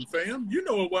random, fam. You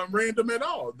know it wasn't random at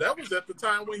all. That was at the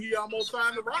time when he almost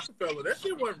signed to Rockefeller. That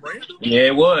shit wasn't random. Yeah,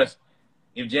 it was.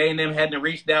 If Jay and them hadn't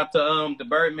reached out to the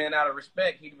Birdman out of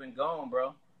respect, he'd have been gone,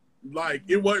 bro. Like,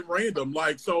 it wasn't random.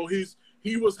 Like, so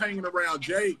he was hanging around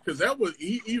Jay because that was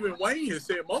even Wayne has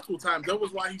said multiple times that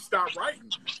was why he stopped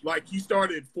writing. Like, he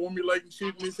started formulating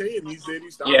shit in his head, and he said he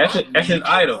stopped. Yeah, that's his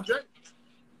idol.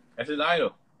 That's his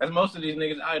idol. That's most of these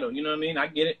niggas' idol. You know what I mean? I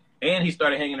get it. And he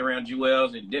started hanging around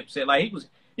Jewels and Dipset. Like,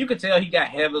 you could tell he got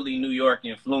heavily New York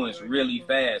influenced really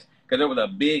fast because there was a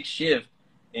big shift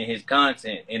in his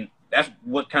content, and that's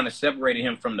what kind of separated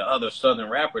him from the other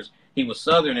Southern rappers. He was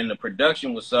Southern, and the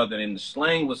production was Southern, and the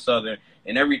slang was Southern,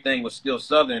 and everything was still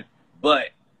Southern, but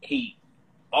he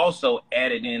also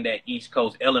added in that East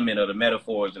Coast element of the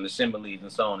metaphors and the similes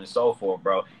and so on and so forth,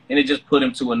 bro. And it just put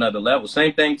him to another level.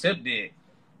 Same thing Tip did.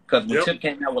 Because when Tip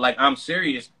came out with, like, I'm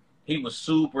Serious, he was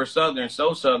super Southern,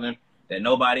 so Southern that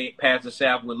nobody past the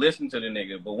South would listen to the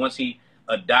nigga. But once he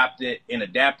adapted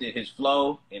his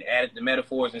flow and added the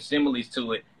metaphors and similes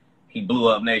to it, he blew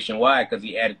up nationwide because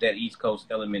he added that East Coast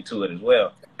element to it as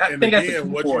well. I think again, that's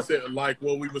what you said, like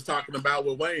what we was talking about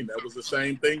with Wayne, that was the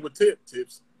same thing with Tip. Tip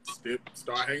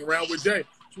start hanging around with Jay.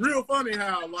 It's real funny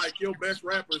how, like, your best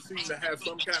rappers seem to have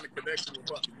some kind of connection with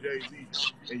fucking Jay-Z,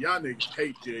 and y'all niggas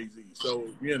hate Jay-Z. So,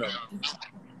 you know.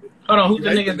 Hold on, who's the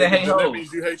niggas that hate That hoes?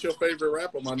 means you hate your favorite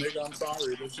rapper, my nigga. I'm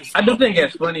sorry. I do think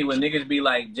it's funny when niggas be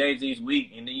like, Jay-Z's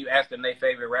weak, and then you ask them their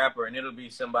favorite rapper, and it'll be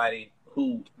somebody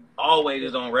who always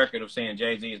is on record of saying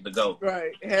Jay-Z is the GOAT.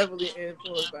 Right, heavily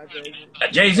influenced by Jay-Z.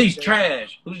 Jay-Z's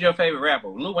trash. Who's your favorite rapper?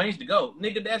 Lil Wayne's the GOAT.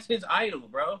 Nigga, that's his idol,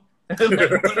 bro.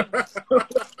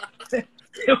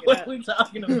 What are we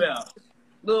talking about?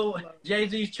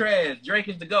 Jay-Z's trash. Drake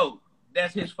is the GOAT.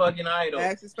 That's his fucking idol.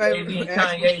 That's his favorite. Jay-Z and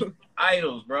Kanye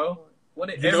idols, bro.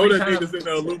 You know that niggas in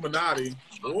the Illuminati.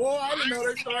 Oh, I didn't know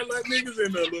they started letting niggas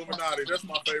in the Illuminati. That's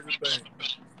my favorite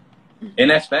thing.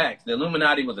 And that's facts. The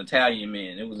Illuminati was Italian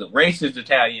men. It was a racist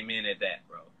Italian men at that,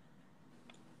 bro.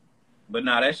 But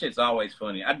nah, that shit's always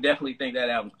funny. I definitely think that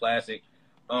album's classic.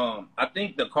 I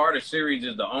think the Carter series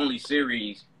is the only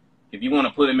series, if you want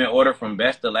to put them in order from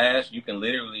best to last, you can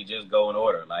literally just go in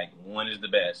order. Like, 1 is the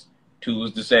best, 2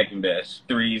 is the second best,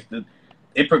 3 is the...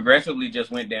 It progressively just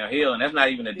went downhill, and that's not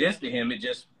even a diss to him. It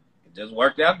just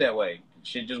worked out that way.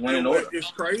 Shit just went in order.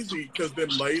 It's crazy because then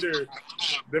later,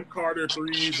 them Carter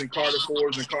 3s and Carter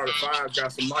 4s and Carter 5s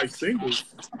got some nice singles.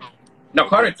 No,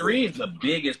 Carter 3 is the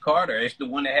biggest Carter. It's the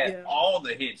one that had all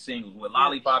the hit singles with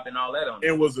Lollipop and all that on it.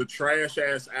 It was a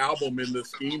trash-ass album in the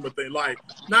scheme of things. Like,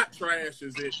 not trash,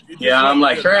 is it? Yeah, I'm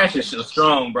like, trash is so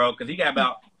strong, bro, because he got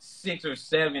about 6 or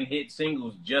 7 hit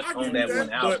singles just on that one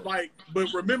album. But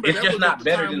remember, it's that just was not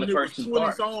better than the first 2 20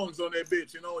 parts. songs on that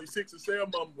bitch, and only 6 or 7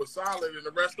 of them was solid, and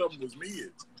the rest of them was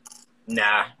mid.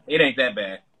 Nah, it ain't that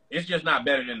bad. It's just not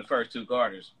better than the first 2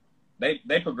 Carters.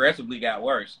 They progressively got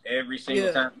worse every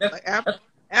single time.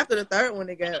 After the third one,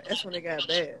 that's when it got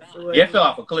bad. Yeah, it fell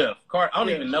off a cliff. I don't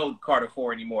even know Carter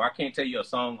 4 anymore. I can't tell you a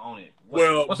song on it.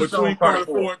 What's between Carter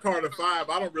 4 and Carter 5,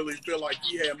 I don't really feel like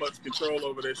he had much control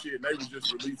over that shit, and they was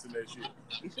just releasing that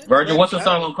shit. Virgil, what's the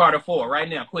song on Carter 4 right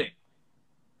now? Quick.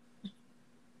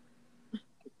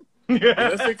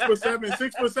 That's 6 foot 7.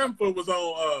 6 foot 7 foot was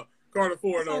on Carter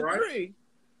 4 though, right? 3.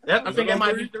 I think it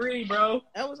might be 3, bro.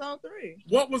 That was on 3.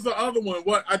 What was the other one?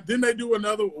 Didn't they do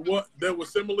another that was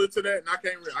similar to that? And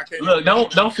I can't. Look,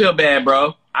 don't feel bad,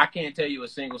 bro. I can't tell you a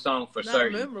single song for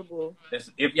certain. Memorable.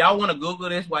 If y'all want to Google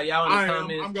this while y'all in the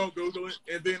comments, I'm gonna Google it,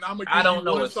 and then I'm gonna. I don't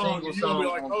know one a single song be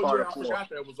like, on oh, Carter yeah, 4. I forgot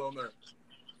that was on there.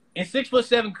 And 6 foot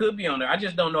 7 could be on there. I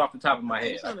just don't know off the top of my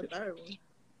head. It's on the third one.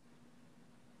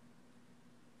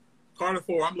 Carter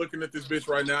 4. I'm looking at this bitch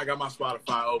right now. I got my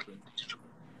Spotify open.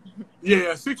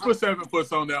 Yeah, 6 foot 7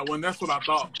 foot's on that one. That's what I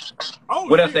thought. Oh,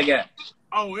 what else they got?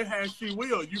 Oh, it has She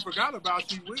Will. You forgot about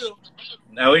She Will.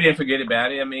 No, we didn't forget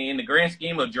about it. I mean, in the grand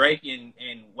scheme of Drake and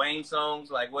Wayne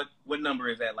songs, like what number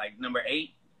is that? Like number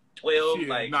 8, 12? Shit,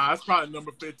 like nah, it's probably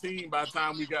number 15 by the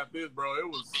time we got this, bro. It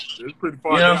was pretty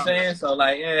far. You know down what I'm saying? So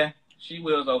like, yeah, She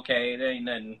Will's okay. There ain't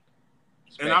nothing.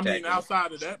 And I mean,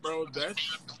 outside of that, bro,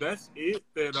 that's it.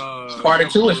 That Carter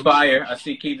 2 is fire. I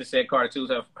see Keita said Carter 2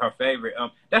 is her favorite.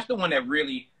 That's the one that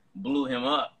really blew him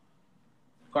up.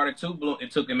 Carter 2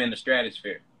 it took him in the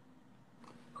stratosphere.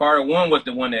 Carter 1 was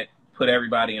the one that put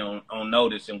everybody on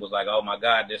notice and was like, oh my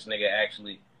God, this nigga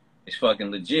actually is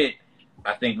fucking legit.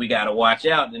 I think we gotta watch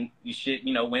out. And shit,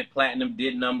 went platinum,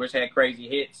 did numbers, had crazy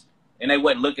hits, and they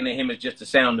wasn't looking at him as just a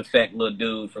sound effect little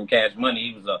dude from Cash Money.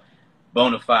 He was a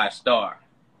bona fide star.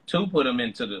 2 put him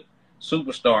into the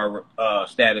superstar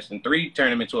status, and 3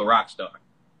 turned him into a rock star.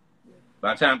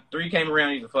 By the time 3 came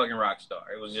around, he's a fucking rock star.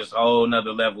 It was just a whole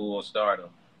nother level of stardom.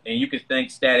 And you could thank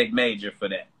Static Major for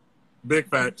that. Big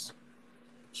facts.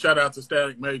 Shout out to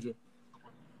Static Major.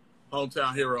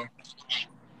 Hometown hero.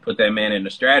 Put that man in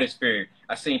the stratosphere.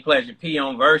 I seen Pleasure P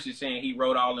on Versus saying he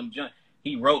wrote all them junk.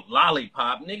 He wrote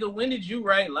Lollipop. Nigga, when did you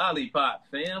write Lollipop,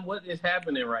 fam? What is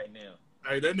happening right now?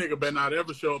 Hey, that nigga better not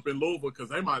ever show up in Louisville because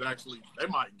they might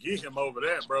get him over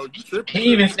that, bro. You tripping. He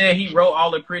even said he wrote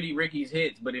all of Pretty Ricky's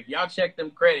hits, but if y'all check them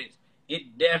credits,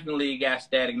 it definitely got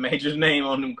Static Major's name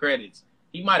on them credits.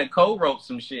 He might have co-wrote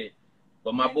some shit,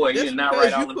 but my boy, he did not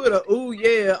write all of them. You put a ooh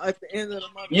yeah at the end of the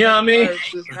month. You know what I mean?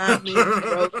 Does not mean you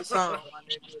wrote the song, my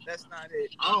nigga. That's not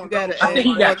it. I think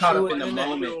he got caught up in the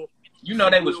moment.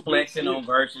 They was flexing on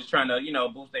Versus, trying to,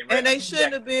 boost their revenue. And they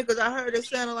shouldn't have been, because I heard it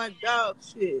sounded like dog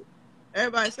shit.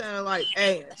 Everybody sounded like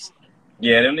ass.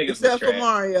 Yeah, them niggas except for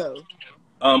Mario.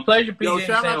 Pleasure P didn't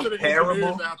shout out sound to the terrible.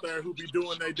 engineers out there who be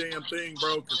doing their damn thing,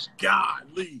 bro. Cause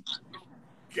golly.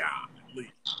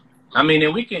 I mean,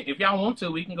 and if y'all want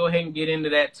to, we can go ahead and get into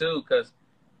that too, because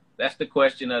that's the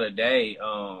question of the day.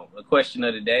 The question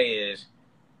of the day is,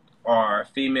 are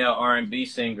female R&B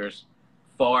singers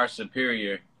far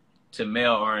superior to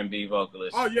male R&B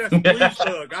vocalists? Oh yes, please,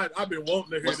 Thug. I've been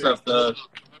wanting to hear What's this. Up, Thug?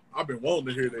 I've been wanting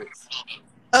to hear this.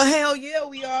 Hell yeah,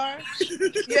 we are.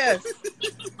 Yes.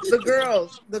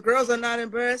 The girls are not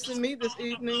embarrassing me this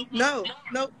evening. No,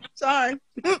 sorry.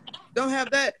 Don't have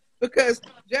that, because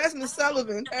Jasmine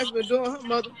Sullivan has been doing her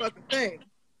motherfucking thing.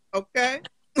 Okay?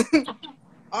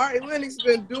 Ari Lennox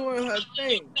been doing her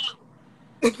thing.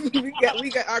 we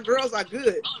got our girls are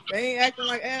good. They ain't acting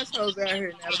like assholes out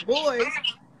here. Now the boys.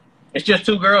 It's just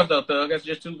 2 girls though, Thug. That's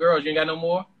just 2 girls. You ain't got no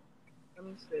more? Let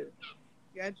me see.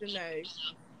 You got Janae.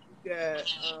 You got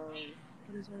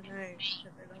what is her name?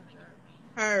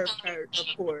 Her,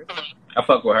 of course. I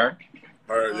fuck with her.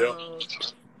 Her, yeah.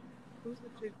 Who's the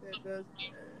chick that does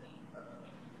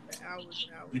the hours?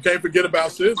 You can't forget about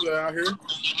SZA out here.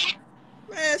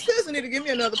 Man, SZA need to give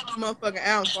me another motherfucking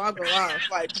album before I go off.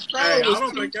 Like,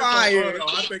 Control was too fire.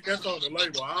 I think that's on the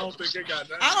label. I don't think they got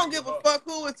that. I don't give a fuck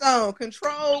who it's on.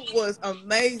 Control was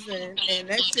amazing, and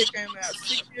that shit came out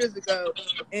 6 years ago,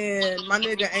 and my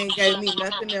nigga ain't gave me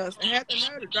nothing else. And had the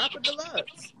nerve to drop a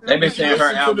deluxe. They've been saying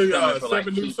her album coming for like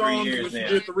 7 new 2-3 songs years now.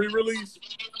 Did the re-release?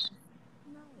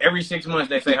 Every 6 months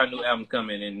they say her new album's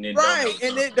coming, and it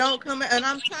it don't come out, and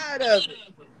I'm tired of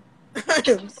it.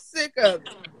 I am sick of it.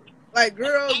 Like,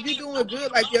 girl, you doing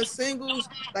good. Like, your singles,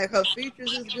 like, her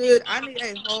features is good. I need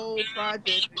a whole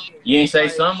project again. You ain't say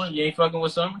Summer? You ain't fucking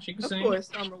with Summer? She can sing? Of course,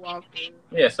 Summer Walker.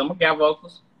 Yeah, Summer got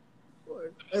vocals.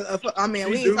 Of course. I mean,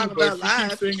 we ain't talking about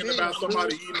live. She singing about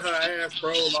somebody eating her ass,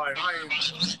 bro. Like,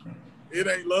 it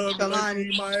ain't love unless you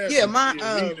eat my ass. Yeah, my,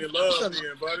 love then,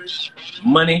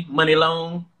 buddy. Money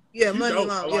Long. Yeah, Money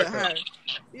Long. Yeah, her.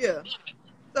 Yeah.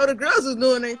 So the girls is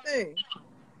doing their thing.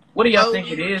 What do y'all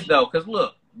think it is, though? Because,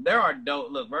 look, there are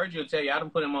dope. Look, Virgil will tell you, I done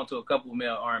put him onto a couple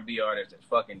male R&B artists that's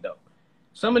fucking dope.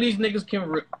 Some of these niggas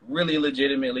can really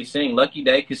legitimately sing. Lucky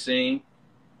Day can sing.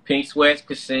 Pink Sweats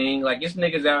can sing. Like, it's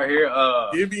niggas out here.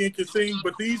 Vivian can sing,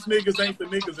 but these niggas ain't the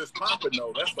niggas that's popping,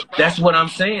 though. That's the problem. That's what I'm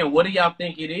saying. What do y'all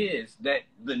think it is? That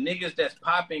the niggas that's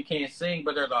popping can't sing,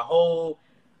 but there's a whole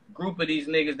group of these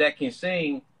niggas that can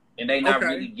sing, and they not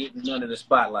really getting none of the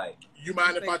spotlight. You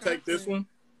mind if I take this one?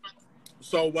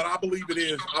 So what I believe it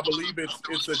is, I believe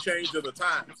it's a change of the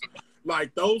times.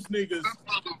 Like, those niggas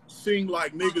sing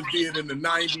like niggas did in the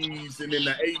 90s and in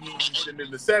the 80s and in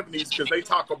the 70s because they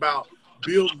talk about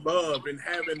building love and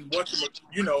having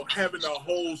having a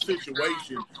whole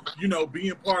situation,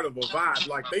 being part of a vibe.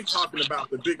 Like, they talking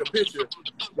about the bigger picture,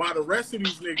 while the rest of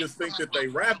these niggas think that they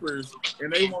rappers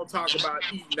and they won't talk about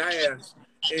eating ass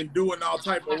and doing all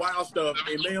type of wild stuff,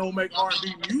 and they don't make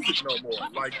R&B music no more.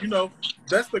 Like,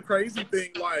 that's the crazy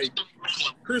thing. Like,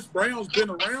 Chris Brown's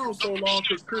been around so long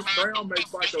because Chris Brown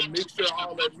makes like a mixture of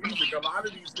all that music. A lot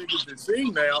of these niggas that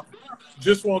sing now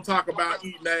just won't talk about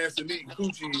eating ass and eating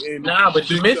coochie. And nah, but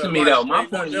you're missing me, though. My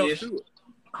point is,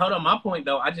 hold on, my point,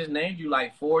 though, I just named you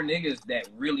like 4 niggas that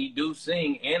really do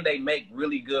sing, and they make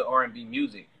really good R&B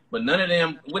music. But none of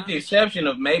them, with the exception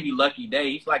of maybe Lucky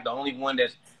Day, he's like the only one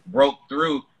that's broke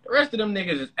through. The rest of them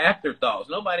niggas is afterthoughts.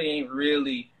 Nobody ain't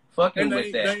really fucking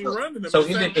with that. So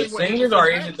is it the singers or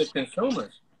is it the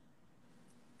consumers?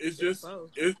 It's just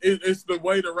it's the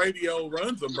way the radio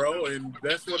runs them, bro, and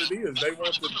that's what it is. They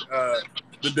want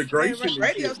the degradation.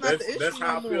 Radio's not the issue. That's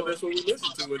how I feel. That's what we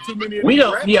listen to. And too many. We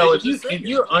don't. Yo, if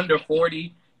you're under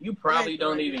 40, you probably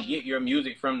don't even get your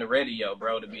music from the radio,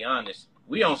 bro. To be honest,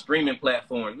 we on streaming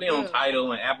platforms. We on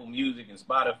Tidal and Apple Music and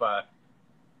Spotify.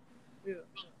 Yeah.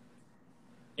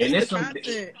 And it's the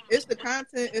content. It's the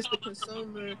content. It's the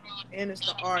consumer, and it's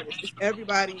the artist. It's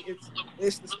everybody.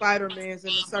 It's the Spider-Mans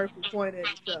in the circle pointing at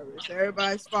each other. It's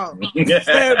everybody's fault. It's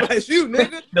everybody's you,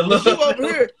 nigga. It's you over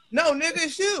here. No, nigga,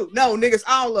 it's you. No, nigga, it's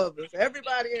all of us.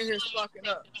 Everybody in here is fucking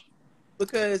up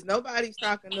because nobody's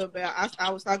talking about.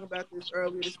 I was talking about this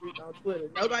earlier this week on Twitter.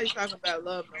 Nobody's talking about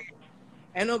love no more.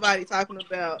 Ain't nobody talking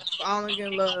about falling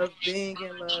in love, being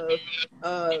in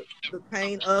love, the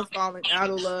pain of falling out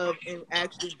of love, and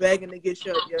actually begging to get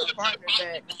your partner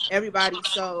back. Everybody's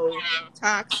so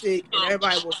toxic, and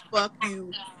everybody will fuck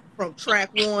you from track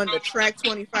 1 to track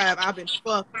 25. I've been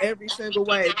fucked every single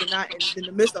way, but not in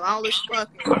the midst of all this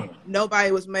fucking,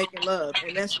 nobody was making love,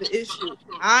 and that's the issue.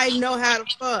 I know how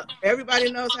to fuck.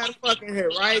 Everybody knows how to fuck in here,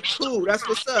 right? Cool, that's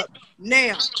what's up.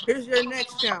 Now, here's your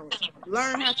next challenge.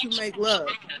 Learn how to make love.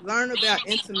 Learn about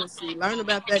intimacy. Learn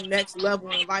about that next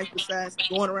level in life besides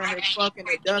going around here fucking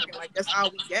and ducking. Like, that's all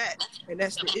we got. And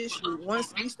that's the issue.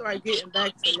 Once we start getting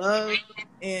back to love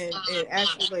and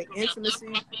actually like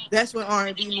intimacy, that's when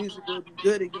R&B music will be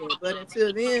good again. But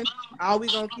until then, all we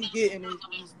gonna keep getting is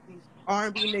these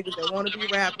R&B niggas that want to be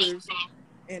rappers,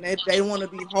 and they want to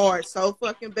be hard so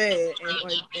fucking bad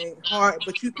and hard,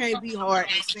 but you can't be hard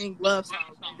and sing love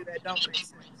songs, nigga. That don't make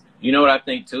sense. You know what I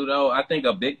think too, though? I think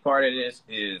a big part of this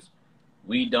is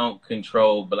we don't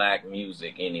control black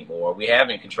music anymore. We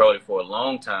haven't controlled it for a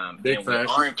long time. Big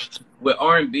fact. With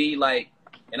R&B, like,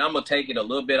 and I'm gonna take it a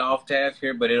little bit off task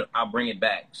here, but I'll bring it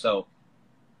back. So,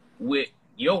 with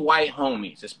your white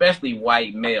homies, especially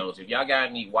white males, if y'all got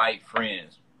any white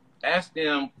friends, ask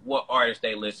them what artists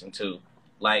they listen to,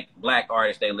 like black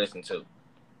artists they listen to.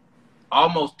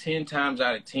 Almost 10 times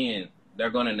out of 10,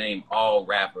 they're gonna name all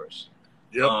rappers.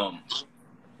 Yep.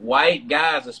 White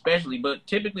guys especially, but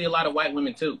typically a lot of white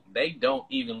women too, they don't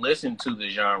even listen to the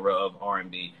genre of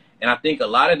R&B. And I think a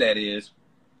lot of that is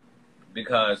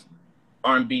because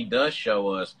R&B does show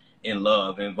us in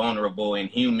love and vulnerable and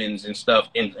humans and stuff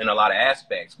in a lot of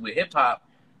aspects. With hip-hop,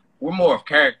 we're more of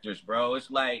characters, bro. It's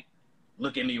like,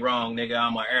 look at me wrong, nigga,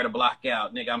 I'm gonna air the block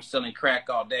out. Nigga, I'm selling crack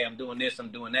all day, I'm doing this,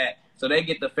 I'm doing that. So they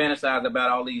get to fantasize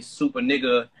about all these super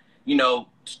nigga,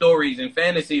 stories and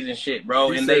fantasies and shit,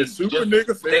 bro. And they just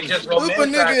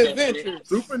romanticize adventures.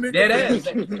 Super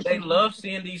nigga they love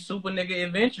seeing these super nigga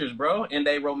adventures, bro. And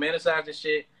they romanticize the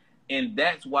shit. And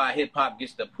that's why hip hop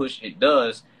gets the push it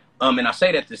does. And I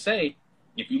say that to say,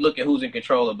 if you look at who's in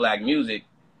control of black music,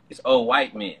 it's old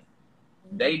white men.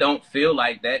 They don't feel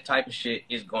like that type of shit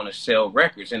is gonna sell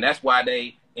records. And that's why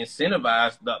they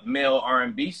incentivize the male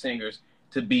R&B singers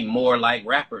to be more like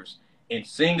rappers and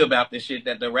sing about the shit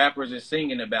that the rappers is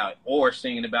singing about or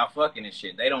singing about fucking and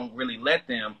shit. They don't really let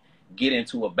them get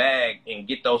into a bag and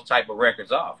get those type of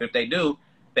records off. If they do,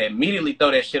 they immediately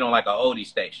throw that shit on like an oldie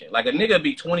station. Like a nigga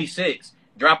be 26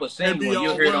 drop a And single be and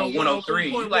you'll on hear it on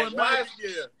 103. You like, why?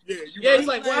 Yeah, He's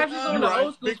like, why is this on the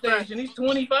old school station? He's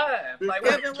 25. Like,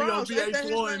 Kevin be on Ross. That's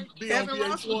his VH1, name. be on Kevin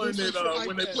Ross will do VH1 some and shit like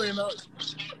when they that. playing up.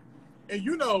 And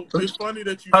you know, it's funny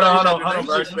that you Hold say on, that hold on, it ain't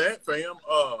just Virgil. that, fam.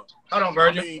 Hold on,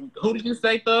 Virgil. I mean, who did you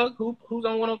say, Thug? Who's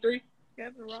on 103?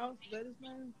 Kevin Ross, is that his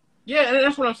name? Yeah, and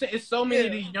that's what I'm saying. It's so many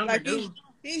of these younger like dudes.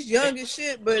 He's young as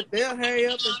shit, but they'll hurry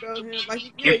up and throw him. Like,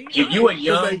 If you a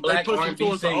young black push him R&B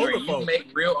towards the singer older and you folks. make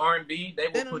real R&B, they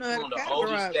will don't put know you how on to the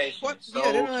oldest categorize. station so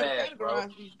They don't know how to fast, bro.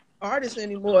 categorize these artists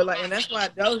anymore. Like, and that's why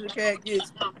Doja Cat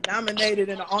gets nominated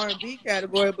in the R&B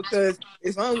category, because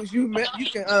as long as you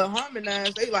can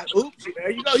harmonize, they like, oops, there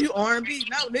you go, you R&B.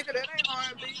 No, nigga, that ain't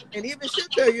R&B. And even she'll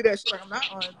tell you that she's like, I'm not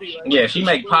R&B. Like, Yeah, she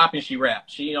make pop and she rap.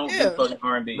 She don't do fucking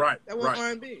R&B. Right, that was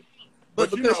R&B.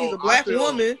 But But because she's a black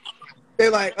woman, they're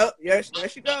like, oh, yes, there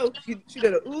she go. She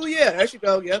did a, ooh, yeah, there she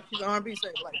go. Yep, she's an R&B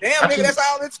singer. Like, damn, nigga, that's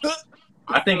all it took.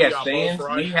 I think as fans,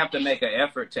 we have to make an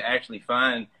effort to actually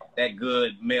find that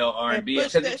good male R&B,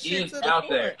 because it is out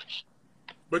there.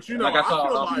 But you know, like I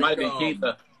saw, might have been Keith.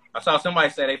 I saw somebody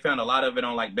say they found a lot of it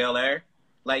on like Bel Air.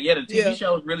 Like, yeah, the TV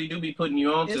shows really do be putting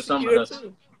you on to some of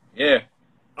the. Yeah.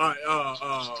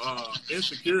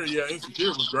 Insecure, Insecure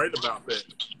was great about that.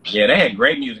 Yeah, they had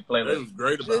great music playlists. It was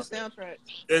great about that. Soundtracks.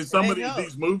 And some of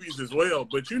these movies as well.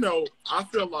 But you know, I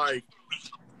feel like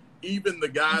even the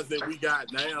guys that we got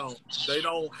now, they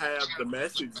don't have the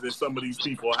message that some of these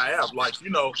people have. Like,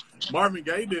 you know, Marvin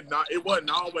Gaye it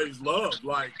wasn't always love.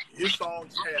 Like, his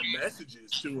songs had messages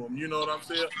to them, you know what I'm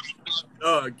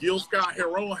saying? Gil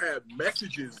Scott-Heron had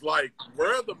messages. Like,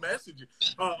 where are the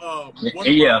messages?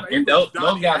 And those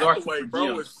guys are super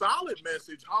bro, a solid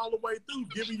message all the way through,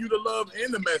 giving you the love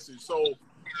and the message. So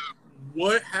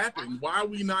what happened? Why are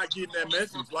we not getting that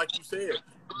message? Like you said,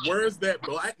 where's that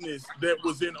blackness that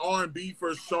was in R&B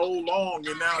for so long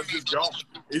and now it's just gone?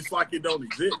 It's like it don't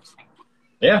exist.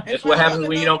 Yeah, it's what happens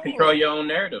when you don't control your own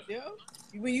narrative. Yeah.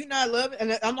 When you not loving,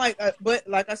 and I'm like, but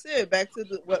like I said, back to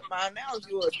what my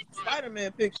analogy was,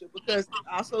 Spider-Man picture, because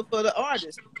also for the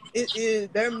artists,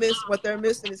 what they're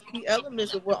missing is key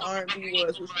elements of what R&B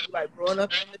was, which was like growing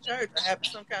up in the church or having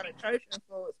some kind of church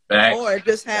influence, or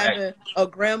just having a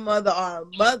grandmother or a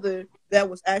mother that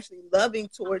was actually loving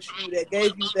towards you, that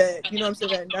gave you that, you know what I'm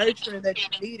saying, that nurturing that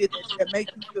you needed, that make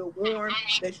you feel warm,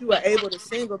 that you were able to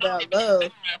sing about love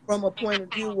from a point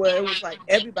of view where it was like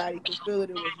everybody could feel it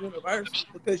was universal,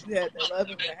 because you had that love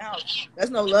in your house.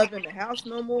 There's no love in the house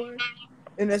no more.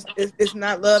 And it's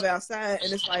not love outside.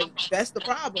 And it's like, that's the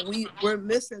problem. We're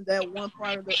missing that one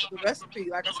part of the recipe.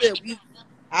 Like I said,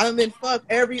 I done been fucked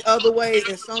every other way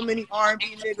in so many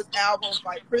R&B niggas albums.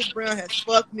 Like, Chris Brown has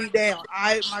fucked me down.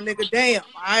 My nigga, damn.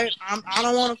 I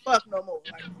don't want to fuck no more.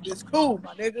 Like, it's cool,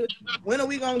 my nigga. When are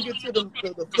we gonna get to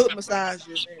the foot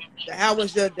massages and the how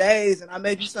was your days and I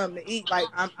made you something to eat? Like,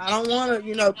 I don't want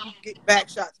to, get back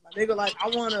shots, my nigga. Like, I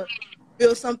want to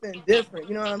feel something different.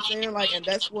 You know what I'm saying? Like, and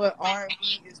that's what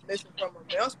R&B is missing from a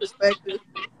male's perspective.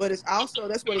 But it's also,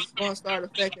 that's what it's going to start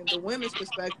affecting the women's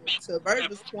perspective. To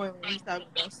Virgil's point, when he's talking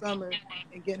about Summer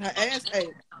and getting her ass ate,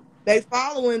 they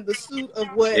following the suit of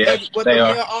what the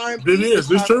male R&B is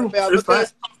talking about,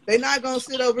 because they're not gonna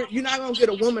sit over. You're not gonna get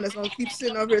a woman that's gonna keep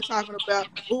sitting over here talking about,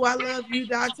 "Oh, I love you,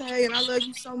 Dante, and I love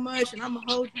you so much, and I'm gonna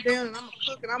hold you down, and I'm gonna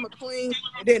cook, and I'm gonna clean."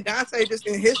 And then Dante just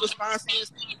in his response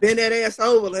is, "Bend that ass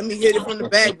over. Let me hit it from the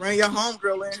back. Bring your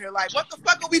homegirl in here." Like, what the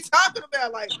fuck are we talking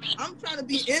about? Like, I'm trying to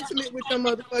be intimate with your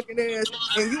motherfucking ass,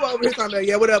 and you over here talking about,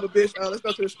 "Yeah, whatever, bitch. Let's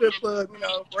go to the strip club.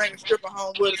 Bring a stripper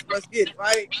home with us. Let's get it."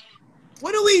 Right?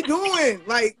 What are we doing?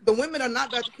 Like, the women are not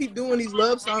about to keep doing these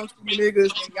love songs to you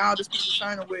niggas, and y'all just keep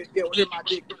returning with, "Yeah, well, here my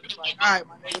dick is." It's like, all right,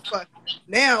 my nigga, fuck.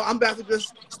 Now I'm about to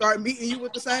just start meeting you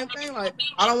with the same thing. Like,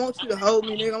 I don't want you to hold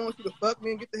me, nigga. I want you to fuck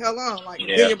me and get the hell on. Like, then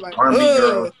you're like,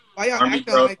 why y'all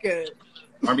acting like that?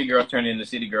 R&B girls turning into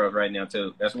city girls right now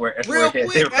too. That's quick.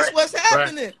 That's what's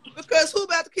happening. Right. Because who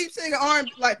about to keep singing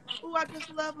R&B like, "Oh, I just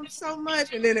love him so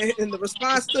much," and then in the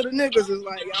response to the niggas is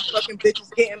like, "Y'all fucking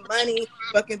bitches getting money,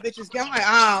 fucking bitches getting." I'm like,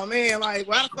 oh man, like,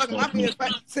 why the fuck am I being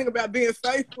sing about being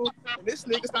faithful, and this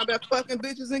nigga's talking about fucking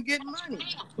bitches and getting money?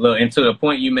 Look, and to the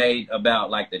point you made about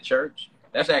like the church,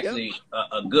 that's actually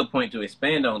a good point to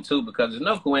expand on too, because there's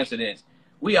no coincidence.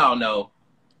 We all know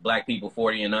black people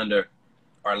 40 and under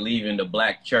are leaving the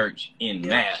black church in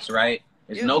mass, right?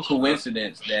 It's no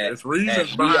coincidence that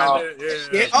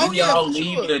we all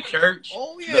leave the church.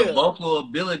 The vocal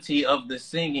ability of the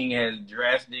singing has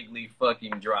drastically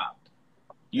fucking dropped.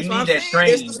 You That's need that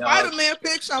training, It's the dog. Spider-Man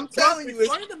picture. I'm telling you,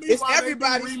 it's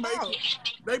everybody's fault.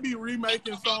 They be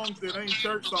remaking songs that ain't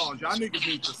church songs. Y'all niggas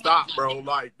need to stop, bro.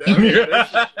 Like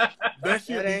that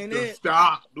shit needs to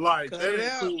stop. Like that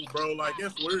ain't cool, bro. Like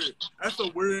that's weird. That's a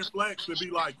weird flex to be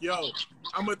like, yo,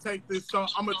 I'm gonna take this song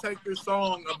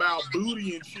about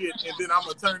booty and shit, and then I'm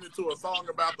gonna turn it to a song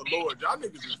about the Lord. Y'all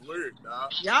niggas is weird,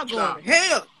 dog. Y'all going to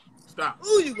hell. Stop.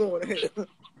 Who you going to hell?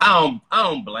 I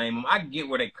don't blame them. I get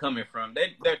where they're coming from.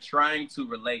 They're trying to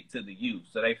relate to the youth.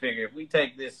 So they figure if we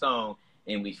take this song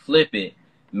and we flip it,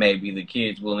 maybe the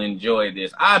kids will enjoy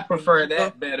this. I prefer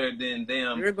that better than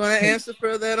them. You're going to answer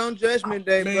for that on Judgment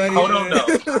Day, buddy. Hold on,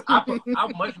 though.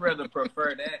 I'd much rather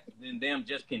prefer that than them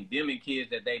just condemning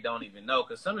kids that they don't even know.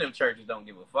 Because some of them churches don't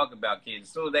give a fuck about kids.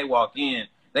 As soon as they walk in,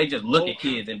 they just look at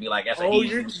kids and be like, that's an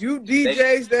easy. You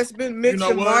DJs that's been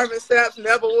mixing Marvin Sapp's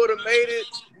Never Would Have Made It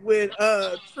with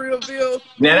Trillville.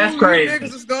 Now that's crazy. You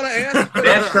niggas is gonna answer for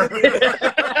that's crazy.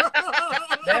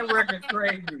 That record's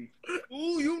crazy.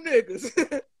 Ooh, you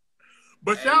niggas.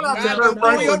 But shout out to Kurt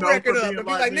Franklin though for being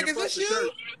like, niggas, this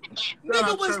you?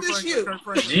 Nigga, what's this you?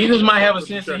 Jesus might have a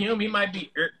sense of humor. He might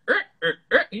be,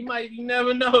 he might, you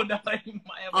never know. I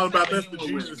was about that's the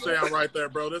Jesus sound right there,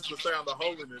 bro. That's the sound of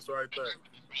holiness right there.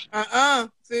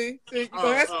 See, you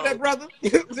gonna answer that, brother?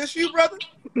 Is this you, brother?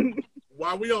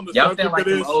 While we on the y'all sound like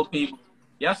them old people.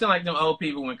 Y'all sound like them old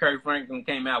people when Kurt Franklin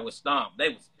came out with Stomp. They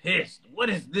was pissed. What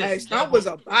is this? Hey, Stomp was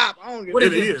a bop. I don't get what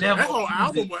it is. That whole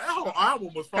album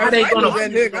was fun.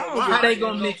 How they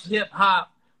gonna mix hip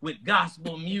hop with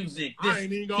gospel music? I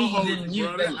ain't even gonna hold you,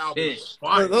 bro. That album was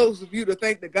fire. For those of you that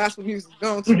think the gospel music's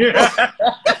gone too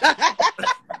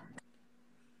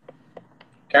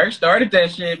Kurt started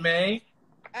that shit, man.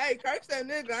 Hey, Kirk's that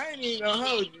nigga. I ain't even gonna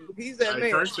hold you. He's that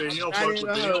man. Kirk said he don't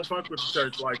fuck with the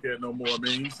church like that no more,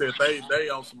 man. He said they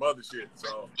on some other shit.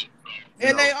 So,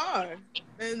 and they are,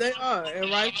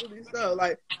 and rightfully so.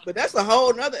 Like, but that's a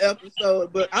whole nother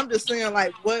episode. But I'm just saying,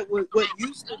 like, what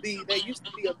used to be? There used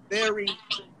to be a very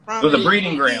it was a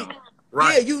breeding ground.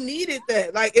 Right. Yeah, you needed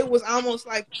that. Like, it was almost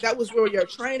like that was where your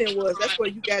training was. That's where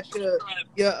you got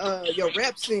your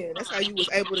reps in. That's how you was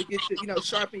able to get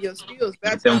sharpen your skills.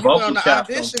 Back then, on the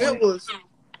audition, it was,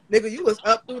 nigga, you was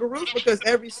up through the roof because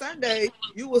every Sunday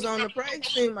you was on the praise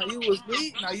team, or you was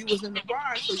leading, or you was in the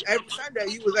choir. So every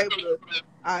Sunday you was able to,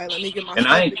 all right, let me get my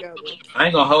stuff together. I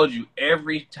ain't gonna hold you.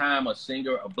 Every time a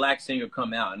black singer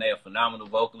come out and they a phenomenal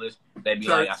vocalist, they be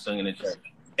like, I sing in the church.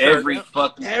 Every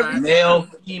fucking male,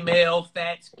 female,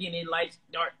 fat, skinny, light,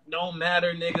 dark, don't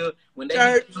matter, nigga. When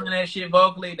they be doing that shit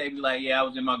vocally, they be like, yeah, I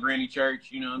was in my granny church,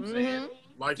 you know what I'm saying?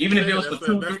 Like even if it was for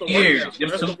 2-3 years, them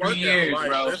 2-3 years,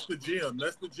 bro. That's the gym.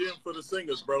 That's the gym for the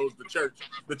singers, bro.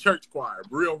 The church choir,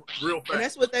 real fast. And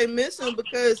that's what they missing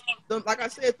because, like I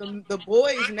said, the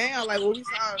boys now, like when we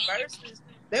saw in verses,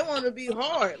 they want to be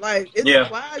hard. Like,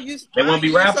 why are you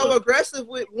so aggressive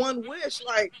with One Wish?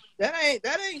 Like, that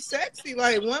ain't sexy.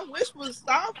 Like, One Wish was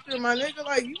softer, my nigga.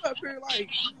 Like, you up here like.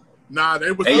 Nah,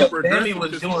 they was super aggressive. Sammy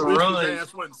was doing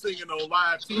runs. Singing on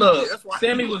live TV. Look,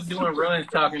 Sammy was doing runs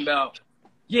talking about,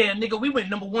 yeah, nigga, we went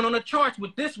 #1 on the charts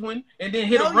with this one, and then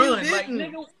hit a run. Like,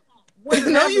 nigga, what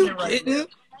no, you didn't.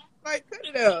 Like, cut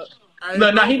it out.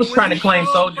 No, he was trying to claim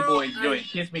Soulja Boy's joint.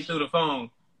 Kiss Me Through the Phone.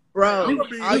 Bro, we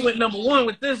went #1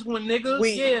 with this one, nigga.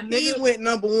 Nigga. He went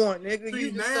 #1, nigga.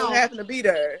 You just so happen to be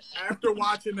there. After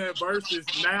watching that versus,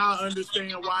 now I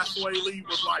understand why Sway Lee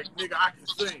was like, nigga, I can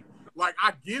sing. Like,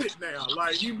 I get it now.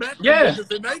 Like, he met the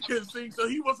niggas and they couldn't sing, so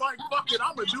he was like, fuck it,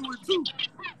 I'm going to do it too.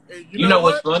 And you know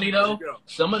what's funny, though?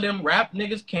 Some of them rap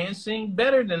niggas can sing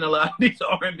better than a lot of these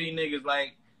R&B niggas.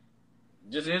 Like,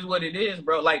 just is what it is,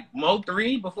 bro. Like,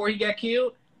 Mo3, before he got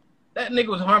killed, that nigga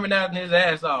was harmonizing his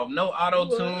ass off. No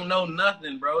auto-tune, no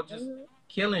nothing, bro. Just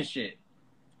killing shit.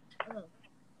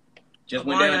 Just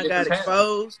went down and got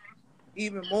exposed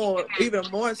even more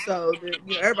so than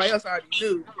everybody else already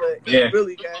knew. But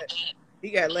he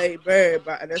got laid bare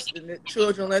by, and that's the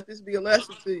children. Let this be a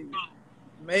lesson to you.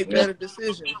 Make better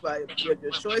decisions. Like, your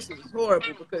choices is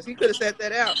horrible because he could have set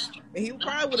that out, and he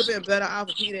probably would have been better off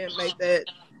if he didn't make that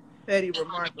petty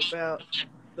remark about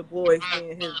the boys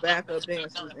being his backup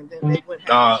dancers, and then they wouldn't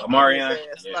have Omarion.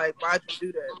 Like, why'd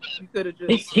you do that? You could have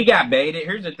just. He got baited.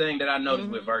 Here's the thing that I noticed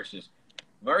with versus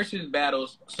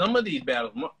battles. Some of these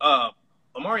battles,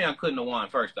 Omarion couldn't have won.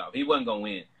 First off, he wasn't gonna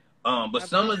win. But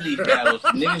some of these battles,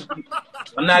 niggas,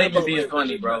 I'm not even being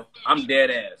funny, bro. I'm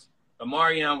dead ass.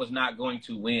 Omarion was not going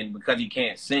to win because he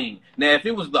can't sing. Now, if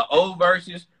it was the old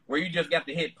verses where you just got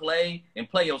to hit play and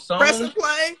play your song, press and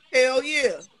play, hell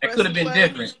yeah, it could have been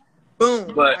different.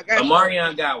 Boom. But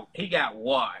Omarion got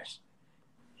washed.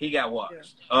 He got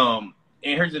washed.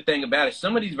 And here's the thing about it.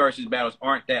 Some of these versus battles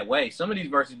aren't that way. Some of these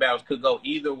versus battles could go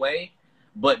either way,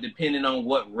 but depending on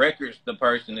what records the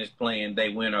person is playing, they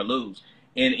win or lose.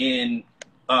 And in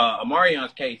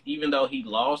Omarion's case, even though he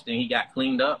lost and he got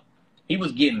cleaned up, he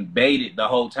was getting baited the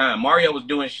whole time. Mario was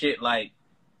doing shit like,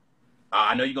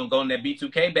 I know you're going to go in that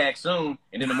B2K bag soon.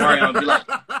 And then Omarion be like,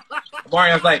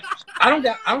 Omarion's like, I don't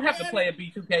have to play a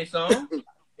B2K song.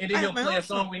 And then he'll play a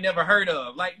song we never heard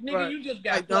of. Like, nigga, you just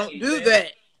got don't played, do man.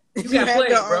 that. You got played,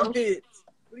 bro. What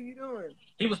are you doing?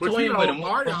 He was toying with him.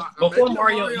 Before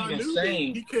Mario even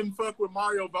sang. He couldn't fuck with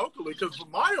Mario vocally because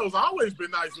Mario's always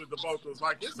been nice with the vocals.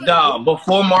 Like,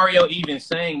 before Mario even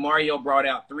sang, Mario brought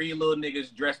out 3 little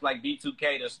niggas dressed like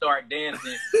B2K to start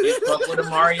dancing and fuck with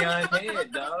Omarion's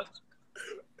head, dog.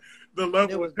 The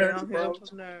level was downhill.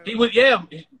 He was,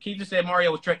 Keith just said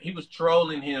Mario was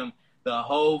trolling him the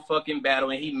whole fucking battle,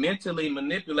 and he mentally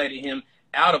manipulated him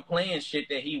out of playing shit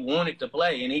that he wanted to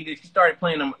play, and he started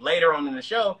playing them later on in the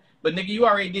show. But nigga, you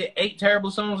already did 8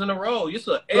 terrible songs in a row. It's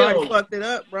an L. You fucked it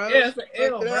up, bro. Yeah, it's an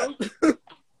L, bro.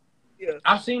 Yeah,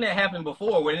 I've seen that happen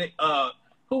before. When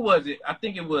who was it? I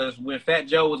think it was when Fat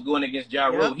Joe was going against Ja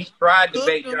Rule. Yep. He tried to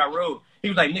bait Ja Rule. He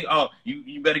was like, nigga,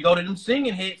 you better go to them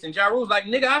singing hits. And Ja Rule was like,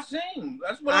 nigga, I sing.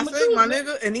 That's what I'm sing, my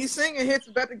nigga. And these singing hits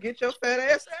about to get your fat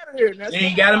ass out of here. And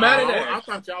he got him out of there. I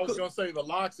thought y'all was going to say the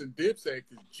Locks and Dipset.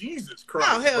 Jesus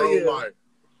Christ, hell bro. Yeah. Like,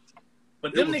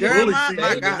 but them niggas really seasoned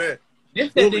in that.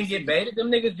 Dipset didn't get baited.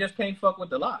 Them niggas just can't fuck with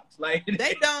the Locks. Like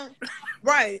they don't.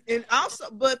 Right. And also,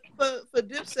 but for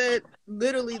Dipset,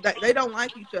 literally, they don't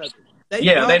like each other. They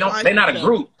don't. They're not a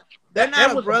group. They're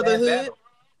not a brotherhood.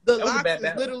 The Locks is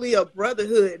literally a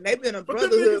brotherhood, and they've been a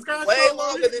brotherhood for way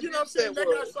longer than Dipset was. They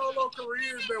got solo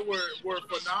careers that were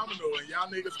phenomenal, and y'all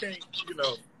niggas can't,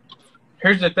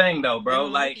 Here's the thing, though, bro.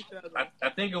 Like, I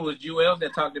think it was Juelz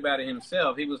that talked about it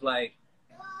himself. He was like,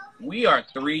 we are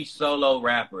 3 solo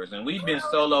rappers, and we've been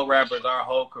solo rappers our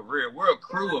whole career. We're a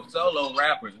crew of solo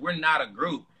rappers. We're not a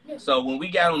group. So when we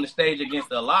got on the stage against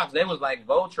the Locks, they was like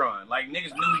Voltron. Like,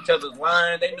 niggas knew each other's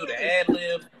lines. They knew the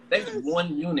ad-libs. They was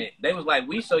one unit. They was like,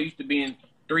 we so used to being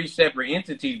 3 separate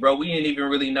entities, bro. We didn't even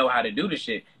really know how to do the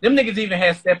shit. Them niggas even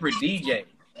had separate DJs.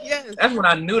 Yes. That's when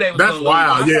I knew they was That's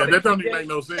wild. Yeah, that don't even make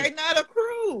no sense. They not a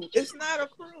crew. It's not a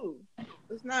crew.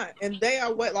 It's not. And they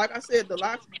are, like I said, the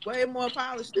Locks way more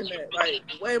polished than that. Like,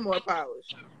 way more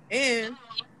polished. And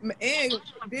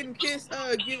didn't Kiss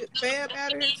get Fab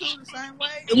out of here too the same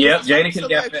way? Yep, Jadakiss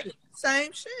got Fab.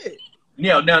 Same shit.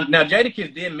 Yeah, now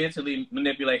Jadakiss did mentally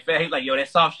manipulate Fab. He's like, yo, that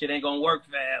soft shit ain't gonna work,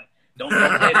 Fab. Don't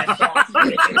play that soft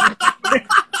shit.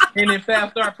 And then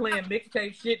Fab started playing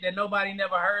mixtape shit that nobody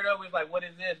never heard of. He's like, what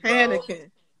is this, bro?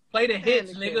 Panicking. Play the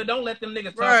hits, nigga. Don't let them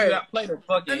niggas talk you out. Play the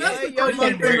fucking hits. And that's the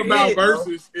crazy thing about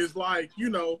verses is like,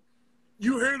 you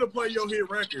here to play your hit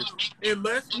records.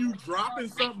 Unless you dropping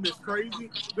something that's crazy.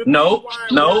 No,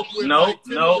 Virgil.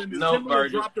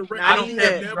 I don't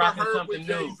care dropping something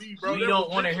new. We don't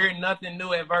want to hear nothing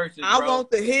new at verses, bro. I want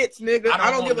the hits, nigga.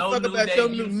 I don't give a fuck about your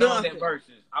new nothing.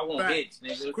 I want hits,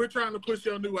 nigga. Quit trying to push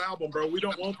your new album, bro. We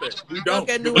don't want that. We don't. Fuck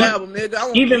that new album,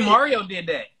 nigga. Even Mario did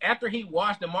that. After he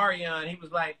watched the Omarion, he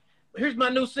was like, here's my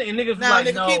new thing. Niggas was like,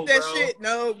 nigga, no, keep that bro. Shit.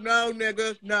 No,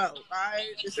 nigga, no. All right,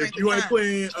 if you ain't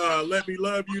playing Let Me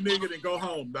Love You, nigga, then go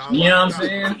home, dog. You know what I'm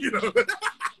saying?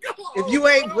 If you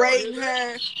ain't braiding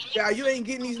hair, you ain't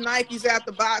getting these Nikes out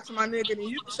the box, my nigga, then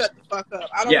you can shut the fuck up.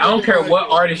 I don't care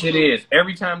what artist it is.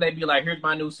 Every time they be like, here's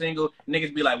my new single,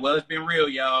 niggas be like, well, it's been real,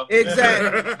 y'all.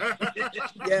 Exactly.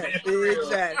 Yeah,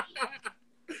 exactly.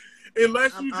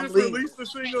 Unless you just release the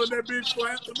single and that bitch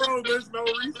slaps, bro, there's no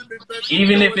reason that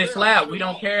even if it's slap, we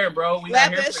don't care, bro. We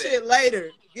slap that shit later.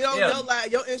 Get on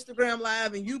your Instagram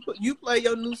live and you play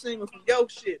your new single from your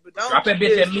shit, but don't drop that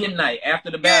bitch at midnight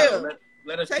after the battle.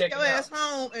 Let us take your ass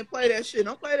home and play that shit.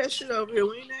 Don't play that shit over here.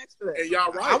 We ain't asked for that. And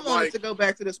y'all right. I wanted to go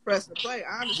back to this press and play.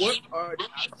 Honestly, or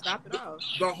stop it off.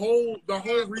 The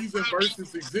whole reason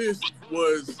verses exist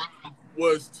was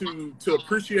to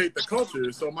appreciate the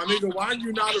culture. So my nigga, why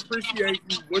you not appreciating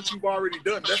what you've already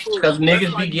done? Because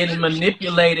niggas be getting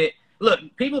manipulated. Look,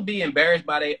 people be embarrassed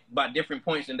by different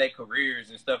points in their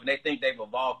careers and stuff, and they think they've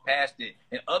evolved past it.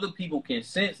 And other people can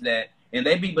sense that, and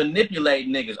they be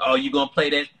manipulating niggas. Oh, you gonna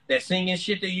play that singing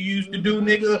shit that you used to do,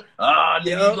 nigga?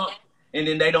 And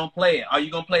then they don't play it. Are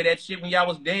you gonna play that shit when y'all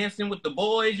was dancing with the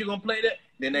boys? You gonna play that?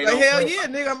 Then they don't hell yeah,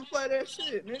 nigga, I'm gonna play that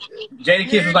shit, nigga.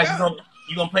 Jadakiss was like,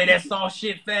 you gonna play that soft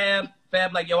shit, Fab?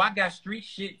 Fab like, yo, I got street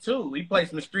shit too. He plays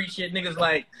some street shit. Niggas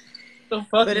like, the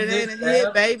fuck but is it ain't this, a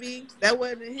hit, baby. That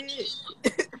wasn't a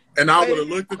hit. And I would have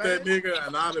looked at that nigga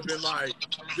and I'd have been like,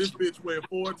 this bitch went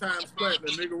 4 times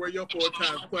platinum. Nigga, where your 4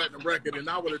 times platinum record? And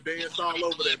I would have danced all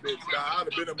over that bitch. I'd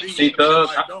have been a meme. See, Thug,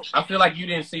 I feel like you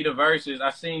didn't see the verses. I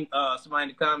seen somebody in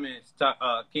the comments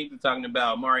keep talking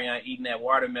about Marion eating that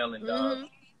watermelon, dog. Mm-hmm.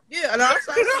 Yeah, and I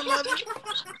saw some of it.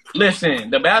 Listen,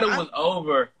 the battle was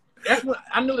over. That's what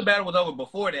I knew the battle was over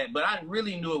before that, but I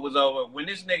really knew it was over when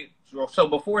this nigga. So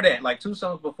before that, like 2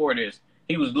 songs before this,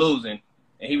 he was losing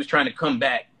and he was trying to come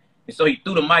back. And so he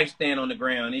threw the mic stand on the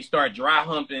ground and he started dry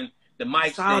humping the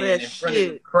mic stand in front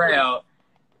of the crowd.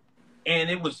 And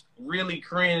it was really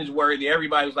cringe worthy.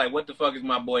 Everybody was like, what the fuck is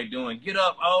my boy doing? Get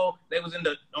up, oh. They was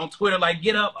on Twitter like,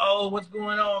 get up, oh, what's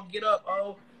going on? Get up,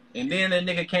 oh. And then the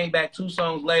nigga came back 2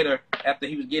 songs later after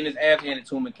he was getting his ass handed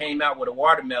to him and came out with a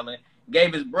watermelon,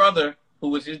 gave his brother, who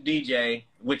was his DJ,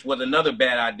 which was another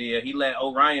bad idea. He let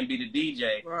Orion be the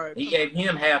DJ. Right. He gave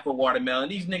him half a watermelon.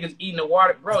 These niggas eating the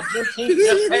water. Bro, Juneteenth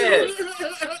just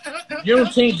passed.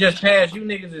 Juneteenth just passed. You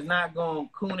niggas is not going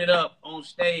to coon it up on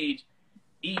stage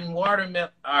eating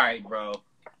watermelon. All right, bro.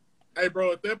 Hey,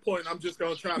 bro, at that point, I'm just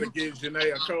going to try to get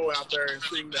Janae Cole out there and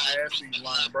sing the ass eat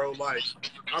line, bro. Like,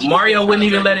 Mario wouldn't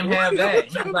even let him have that.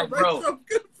 He was like, bro.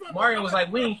 Mario was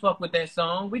like, we ain't fuck with that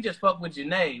song. We just fuck with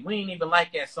Janae. We ain't even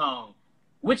like that song.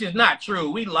 Which is not true.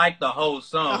 We like the whole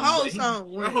song. The whole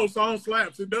song. The whole song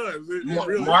slaps. It does.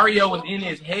 Really Mario was in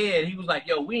his head. He was like,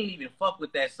 yo, we ain't even fuck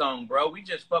with that song, bro. We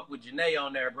just fuck with Janae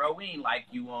on there, bro. We ain't like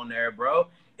you on there, bro.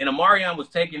 And Omarion was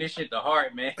taking this shit to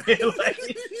heart, man. Like,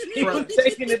 he was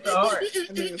taking it to heart.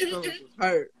 Was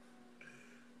hurt.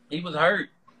 He was hurt.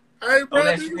 Hey, bro,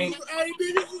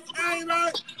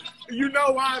 you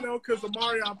know why, though? Because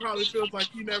Omarion probably feels like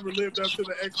he never lived up to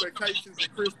the expectations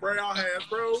that Chris Brown has,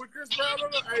 bro. With Chris Brown,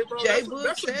 hey, bro,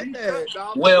 that's a deep cut,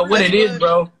 dog. Well, what it is,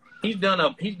 bro, he's done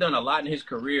a lot in his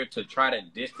career to try to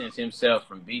distance himself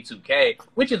from B2K,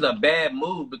 which is a bad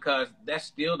move because that's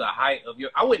still the height of your.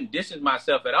 I wouldn't distance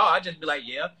myself at all. I'd just be like,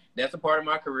 yeah, that's a part of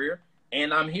my career,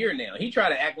 and I'm here now. He tried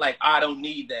to act like I don't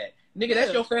need that, nigga.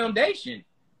 That's your foundation.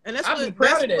 And that's I'm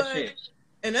proud of that shit.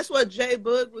 And that's what Jay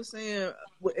Boog was saying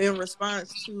in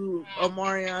response to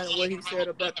Omarion and what he said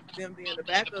about them being the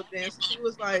backup dancers. He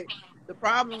was like, the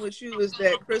problem with you is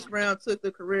that Chris Brown took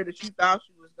the career that you thought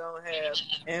you was going to have,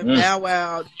 and Bow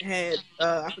Wow had,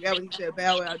 I forgot what he said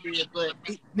Bow Wow did, but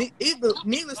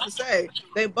needless to say,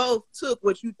 they both took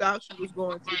what you thought you was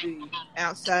going to be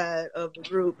outside of the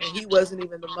group, and he wasn't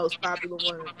even the most popular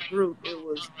one in the group. It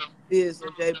was Biz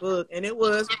and Jay Boog, and it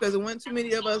was because it wasn't too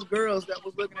many of us girls that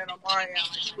was looking at Omarion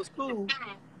like he was cool,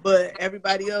 but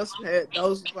everybody else had,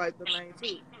 those was like the main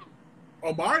 2.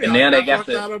 Omarion and now they got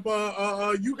out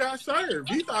of You Got Served.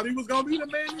 He thought he was gonna be the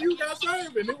man You Got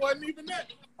Served, and it wasn't even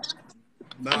that.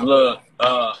 Nah, look,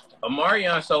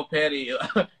 Omarion's so petty.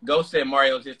 Ghost said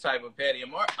Mario's his type of petty.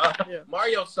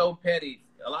 Mario's so petty.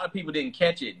 A lot of people didn't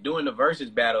catch it during the versus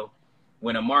battle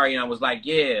when Omarion was like,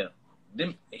 "Yeah,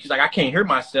 he's like, I can't hear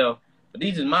myself, but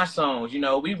these are my songs. You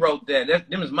know, we wrote that.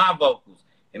 Them is my vocals."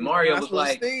 And Mario was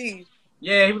like, Steve.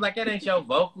 Yeah, he was like, that ain't your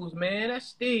vocals, man. That's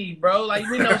Steve, bro. Like,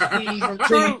 we know Steve from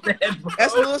Troop.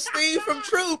 That's little Steve from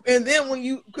Troop. And then when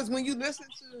you listen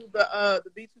to the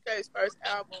B2K's first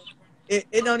album,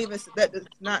 it don't even, that does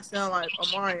not sound like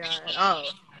Omarion at all.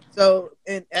 So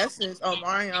in essence,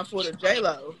 Omarion for the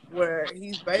J-Lo, where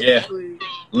he's basically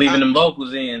leaving them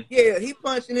vocals in. Yeah, he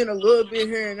punching in a little bit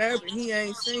here and there, but he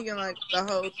ain't singing like the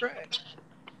whole track.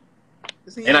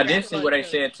 And I did see what they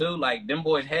said too. Like, them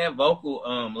boys have vocal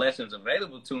lessons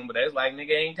available to them, but they was like,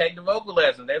 nigga ain't take the vocal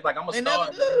lessons. They was like, I'm a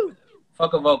star.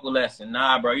 Fuck a vocal lesson.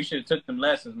 Nah, bro, you should have took them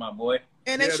lessons, my boy.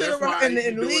 And they should have. And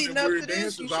leading up to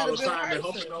this, you should have been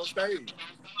rehearsing.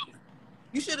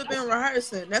 You should have been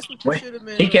rehearsing. That's what you should have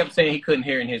been. He kept saying he couldn't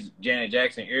hear in his Janet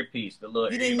Jackson earpiece. The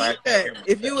little. You didn't need that.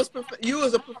 If you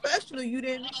was a professional, you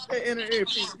didn't need that inner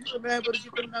earpiece. You should have been able to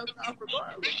get the notes out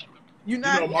regardless.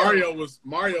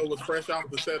 Mario was fresh off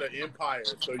the set of Empire,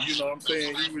 so you know what I'm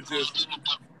saying, he was just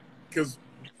because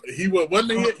he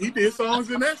did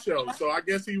songs in that show, so I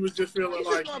guess he was just feeling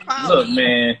like, look,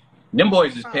 man, them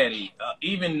boys is petty.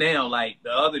 Even now, like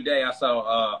the other day, I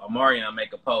saw Omarion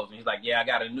make a post, and he's like, yeah,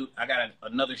 I got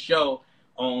another show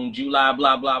on July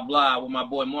blah blah blah with my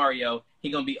boy Mario. He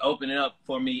gonna be opening up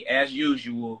for me as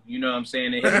usual, you know what I'm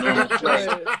saying? And his normal play.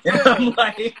 And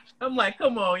I'm like,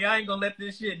 come on, y'all ain't gonna let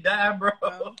this shit die, bro.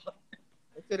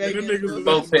 And them niggas was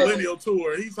on the Millennial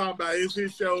Tour. He's talking about it's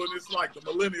his show, and it's like the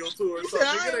Millennial Tour. He said,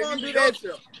 I ain't gonna do that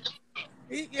show.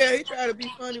 He tried to be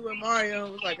funny with Mario.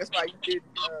 It was like, that's why you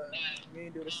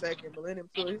didn't do the second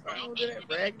Millennium Tour. He's like, I don't do that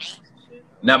bragging. shit.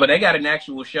 No, but they got an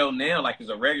actual show now, like it's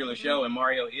a regular show, and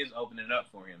Mario is opening up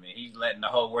for him, and he's letting the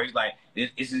whole world. He's like,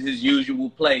 this is his usual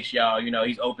place, y'all. You know,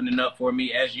 he's opening up for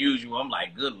me as usual. I'm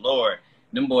like, good Lord,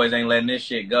 them boys ain't letting this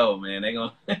shit go, man. They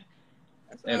gonna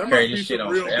there carry must this be shit some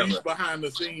on real forever. beef behind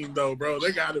the scenes, though, bro.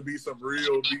 There got to be some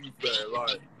real beef there,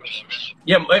 like.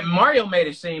 Yeah, but Mario made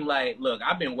it seem like, look,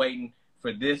 I've been waiting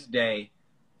for this day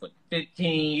for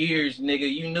 15 years,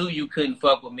 nigga. You knew you couldn't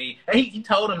fuck with me. And he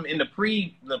told him in the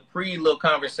pre little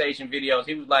conversation videos,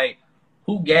 he was like,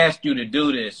 who gassed you to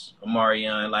do this,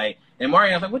 Marion? Like, and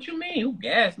Marion's like, what you mean? Who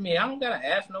gassed me? I don't gotta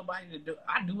ask nobody to do.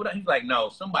 I do what he's like. No,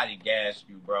 somebody gassed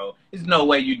you, bro. There's no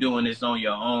way you doing this on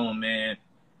your own, man.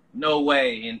 No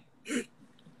way. And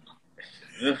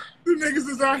the niggas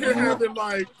is out here having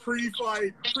like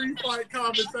pre-fight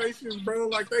conversations, bro.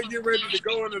 Like they get ready to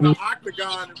go into the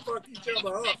octagon and fuck each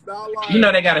other up, dog. Like, you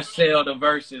know they gotta sell the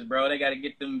verses, bro. They gotta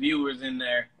get them viewers in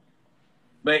there.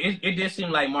 But it did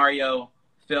seem like Mario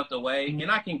felt away, and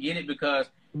I can get it because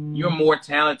you're more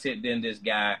talented than this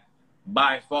guy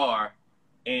by far,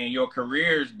 and your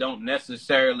careers don't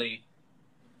necessarily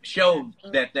show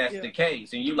that that's the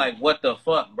case. And you like, what the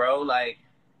fuck, bro? Like,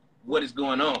 what is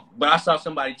going on? But I saw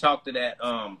somebody talk to that.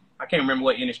 I can't remember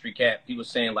what industry cat. He was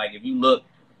saying, like, if you look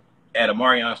at a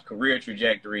Marion's career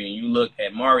trajectory and you look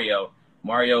at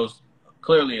Mario's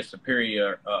clearly a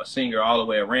superior singer all the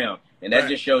way around. And that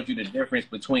just shows you the difference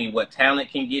between what talent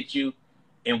can get you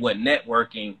and what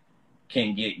networking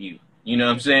can get you. You know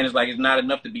what I'm saying? It's like it's not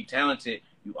enough to be talented.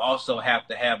 You also have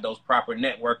to have those proper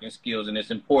networking skills. And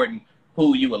it's important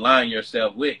who you align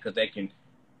yourself with because they can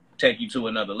take you to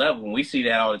another level. And we see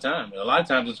that all the time. A lot of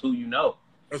times it's who you know.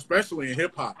 Especially in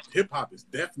hip-hop. Hip-hop is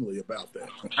definitely about that.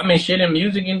 I mean, shit in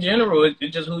music in general,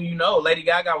 it's just who you know. Lady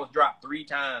Gaga was dropped 3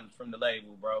 times from the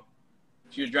label, bro.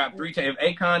 She was dropped 3 times.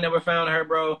 If Akon never found her,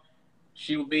 bro,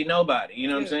 she would be nobody. You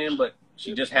know what I'm saying? But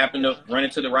she just happened to run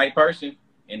into the right person,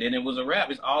 and then it was a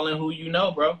wrap. It's all in who you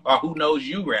know, bro. Or who knows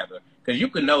you, rather. Because you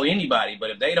could know anybody, but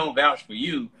if they don't vouch for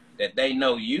you, that they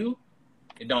know you,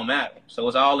 it don't matter. So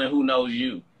it's all in who knows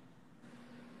you.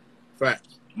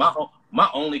 Facts. My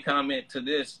only comment to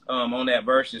this on that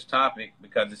versus topic,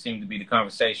 because it seemed to be the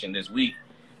conversation this week,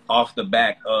 off the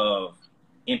back of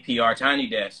NPR Tiny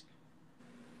Desk,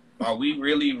 are we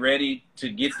really ready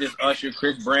to get this Usher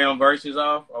Chris Brown versus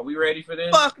off? Are we ready for this?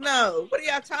 Fuck no. What are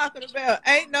y'all talking about?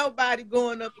 Ain't nobody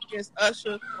going up against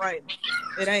Usher right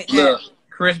now. It ain't happening.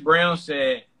 Chris Brown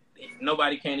said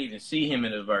nobody can't even see him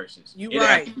in the verses. You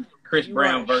right. Chris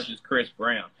Brown versus Chris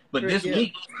Brown. But this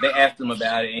week, they asked him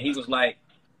about it, and he was like,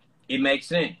 it makes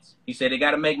sense. He said it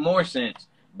got to make more sense,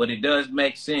 but it does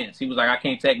make sense. He was like, I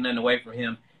can't take nothing away from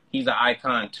him. He's an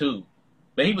icon, too.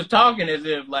 But he was talking as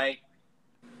if, like,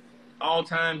 all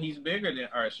time he's bigger than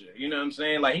Usher. You know what I'm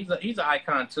saying? Like, he's an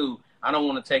icon, too. I don't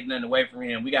want to take nothing away from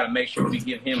him. We got to make sure we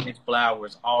give him his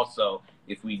flowers also.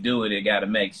 If we do it, it got to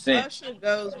make sense. Usher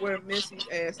goes where Missy's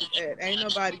ass is at. Ain't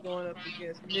nobody going up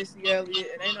against Missy Elliott,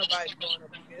 and ain't nobody going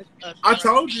up against Usher. I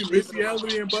told you, Missy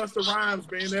Elliott and Busta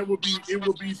Rhymes, man, it would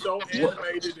be so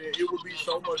animated and it would be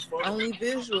so much fun. Only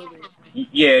visually.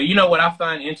 Yeah, you know what I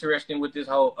find interesting with this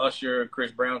whole Usher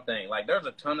Chris Brown thing? Like, there's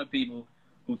a ton of people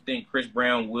who think Chris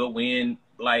Brown will win,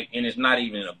 like, and it's not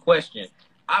even a question.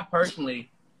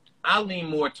 I lean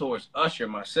more towards Usher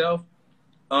myself.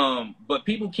 But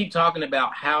people keep talking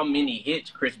about how many hits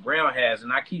Chris Brown has,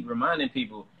 and I keep reminding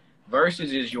people,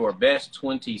 Versus is your best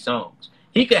 20 songs.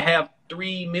 He could have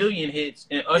 3 million hits,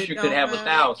 and Usher could have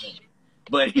 1,000,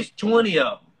 but it's 20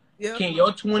 of them. Yep. Can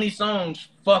your 20 songs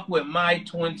fuck with my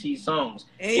 20 songs?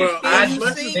 Well, can you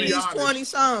sing these 20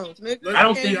 songs, nigga? I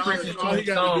don't think Chris's 20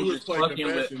 songs is fucking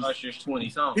with Usher's 20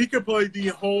 songs. He could play the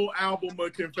whole album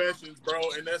of Confessions, bro,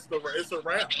 and it's a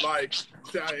rap. Like,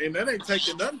 and that ain't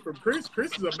taking nothing from Chris.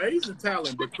 Chris is amazing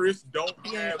talent, but Chris don't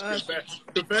have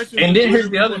Confessions. And then here's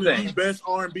the other thing: one of the best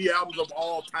R&B albums of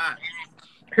all time.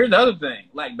 Here's the other thing.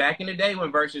 Like, back in the day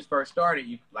when Versus first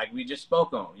started, like we just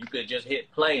spoke on, you could just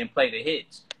hit play and play the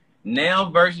hits. Now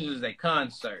Versus is a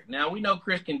concert. Now we know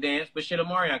Chris can dance, but shit,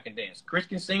 Omarion can dance. Chris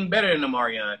can sing better than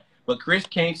Omarion, but Chris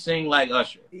can't sing like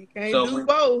Usher. He can't do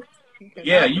both.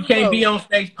 You can't be on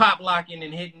stage pop locking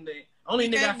and hitting the only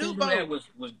nigga I seen do that was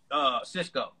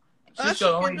Cisco.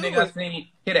 Cisco, the only nigga I seen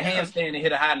hit a handstand and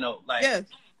hit a high note. Like,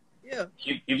 yeah.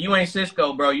 If you ain't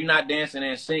Cisco, bro, you're not dancing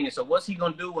and singing. So what's he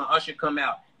gonna do when Usher come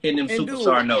out hitting them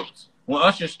superstar notes? When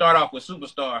Usher start off with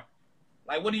Superstar,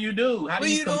 like, what do you do? How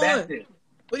do you combat this?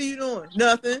 What are you doing?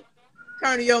 Nothing.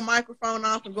 turning your microphone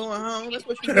off and going home. That's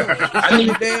what you're doing.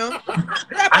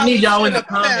 I need y'all in the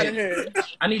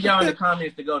comments. I need y'all in the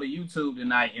comments to go to YouTube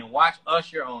tonight and watch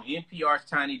Usher on NPR's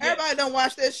Tiny Desk. Everybody don't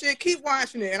watch that shit. Keep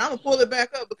watching it, and I'm gonna pull it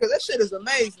back up because that shit is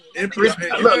amazing. Chris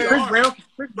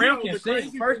Brown can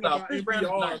sing. First off, Chris Brown is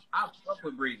nice. I fuck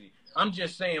with Breezy. I'm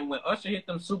just saying, when Usher hit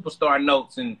them superstar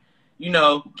notes and, you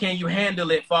know, can you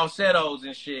handle it, falsettos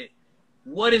and shit,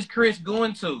 what is Chris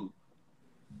going to?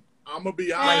 I'm gonna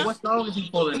be honest. Like, what song is he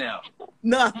pulling out?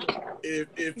 Nothing. If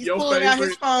he's your pulling favorite, out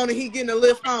his phone and he getting a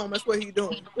lift home, that's what he's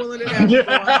doing. Pulling it out, going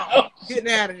home,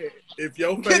 getting out of here. If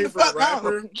your favorite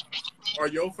rapper or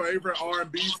your favorite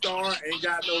R&B star ain't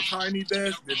got no tiny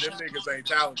desk, then them niggas ain't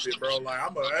talented, bro. Like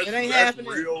that's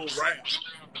real rap.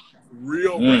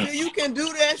 Real rap. So you can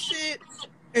do that shit.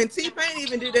 And T-Pain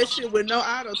even did that shit with no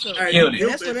auto-tune.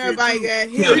 That's when everybody got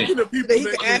hit. Speaking of people that he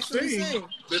that can actually sing,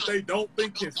 that they don't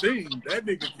think can sing, that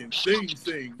nigga can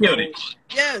sing.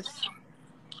 Yes.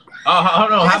 Oh,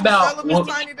 hold on. How about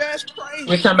Tiny Desk? Crazy.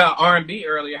 We were talking about R&B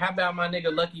earlier. How about my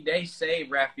nigga Lucky Day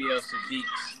saved Raphael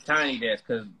Sadiq's Tiny Desk?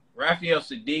 Because Raphael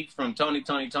Sadiq from Tony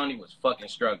was fucking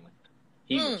struggling.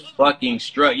 He was fucking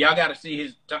struggling. Y'all got to see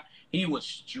his. He was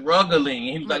struggling.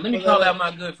 He was like, let me call out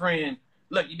my good friend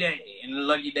Lucky Day. And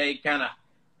Lucky Day kind of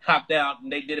hopped out,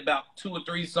 and they did about 2 or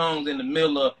 3 songs in the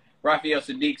middle of Raphael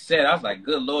Sadiq's set. I was like,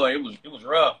 good Lord, it was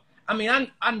rough. I mean, I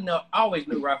always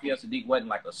knew Raphael Sadiq wasn't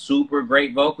like a super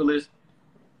great vocalist,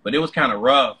 but it was kind of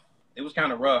rough. It was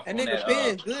kind of rough. And nigga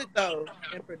being good though,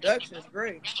 and production is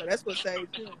great. So that's what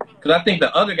saved him. Because I think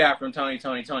the other guy from Tony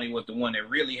was the one that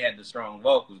really had the strong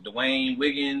vocals. Dwayne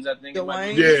Wiggins, I think.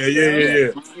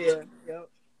 Yeah. Yep.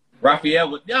 Raphael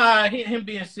was him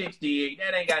being 68.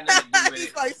 That ain't got nothing to do with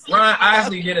it. Like Ron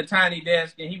Isley did a Tiny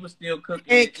Desk and he was still cooking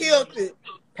and killed it.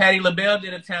 Patti LaBelle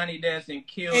did a Tiny Desk and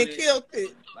killed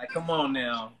it. Like, come on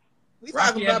now. We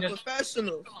talking about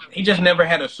professionals. He just never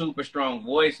had a super strong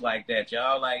voice like that,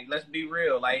 y'all. Like, let's be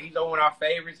real. Like, he's one of our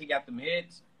favorites. He got them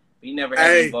hits. He never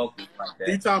had any vocals like that.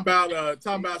 He talking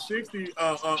about 60.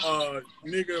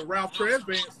 Nigga, Ralph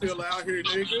Tresvant still out here,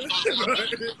 nigga.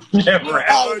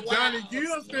 Johnny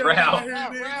Gill still out here,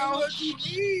 nigga. What you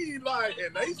mean? Like,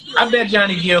 and they still. I bet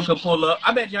Johnny Gill could pull up.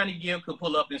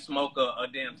 And smoke a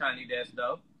damn Tiny Desk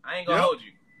though. I ain't gonna hold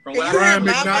you. From what Brian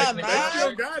McKnight, they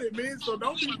still got it, man. So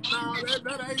don't be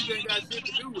that age ain't got shit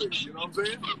to do with it. You know what I'm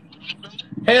saying?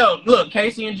 Hell, look,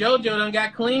 Casey and JoJo done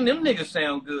got clean. Them niggas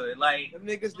sound good. Like them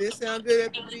niggas did sound good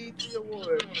at the BET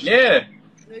Awards. Yeah.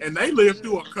 And they lived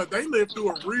through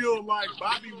a real like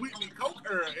Bobby Whitney Coke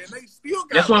era, and they still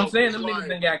got. That's what I'm saying. Them niggas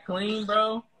done got clean,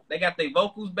 bro. They got their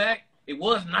vocals back. It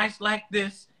was nice like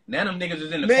this. Now them niggas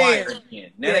is in the choir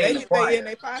again. Now they in the choir. They in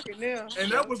their pocket now.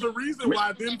 And that was the reason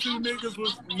why them 2 niggas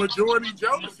was majority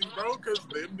Jodeci, bro, because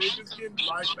them niggas can,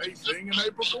 like, they sing and they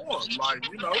perform. Like,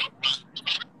 you know,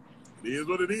 it is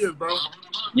what it is, bro.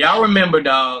 Y'all remember,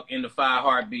 dog, in the 5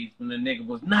 Heartbeats when the nigga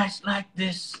was nice like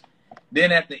this.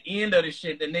 Then at the end of the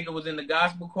shit, the nigga was in the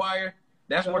gospel choir.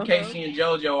 That's where Casey and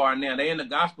JoJo are now. They in the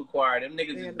gospel choir. Them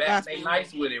niggas is back. They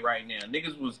nice with it right now.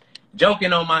 Niggas was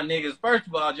joking on my niggas. First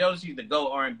of all, Jodeci's the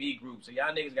GO R&B group, so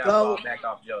y'all niggas gotta fall back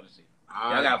off Jodeci.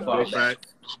 Y'all gotta fall back.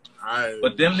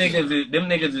 But them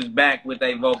niggas is back with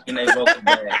their vocal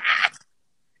bag.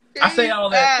 I say all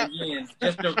that again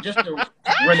just to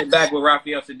run it back with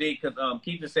Raphael Sadiq because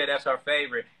Keitha said that's her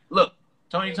favorite. Look,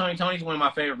 Tony's one of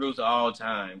my favorite groups of all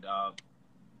time, dog.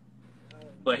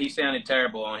 But he sounded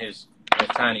terrible on his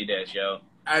Tiny Desk, yo.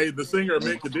 Hey, the singer in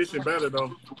Mint Condition better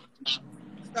though.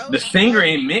 The singer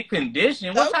in mint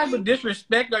condition? What type of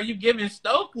disrespect are you giving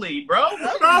Stokely, bro?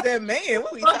 That man.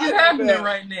 What is happening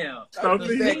right now?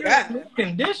 Stokely, that guy. Mint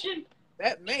condition?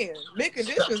 That man. Mint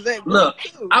condition's that Look,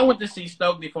 too. I went to see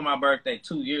Stokely for my birthday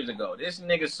 2 years ago. This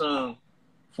nigga sung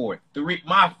for 3.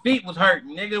 My feet was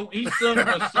hurting, nigga. He sung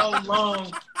for so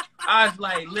long. I was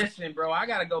like, listen, bro, I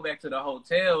gotta go back to the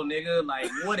hotel, nigga. Like,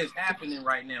 what is happening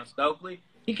right now, Stokely?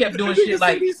 He kept doing shit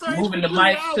like moving the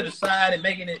mic to the side and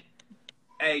making it.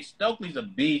 Hey, Stokely's a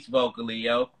beast vocally,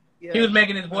 yo. Yeah. He was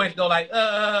making his voice go like,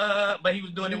 but he was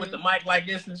doing it with the mic like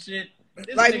this and shit.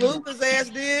 This like Luther's ass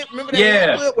did. Remember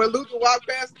that clip where Luther walked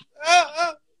past?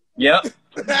 Yep.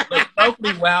 But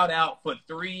Stokely wowed out for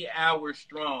 3 hours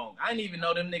strong. I didn't even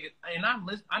know them niggas. And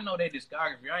I know their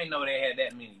discography. I didn't know they had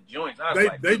that many joints.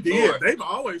 They did. Lord. They've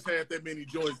always had that many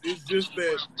joints. It's just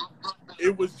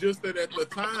that at the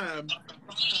time,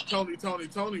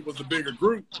 Tony was a bigger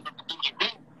group.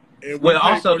 Well,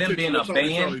 also them being a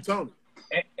band,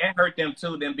 it hurt them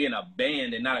too. Them being a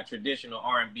band and not a traditional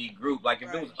R&B group. Like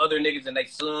if it was other niggas and they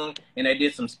sung and they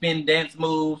did some spin dance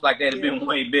moves, like that'd have been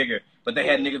way bigger. But they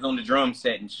had niggas on the drum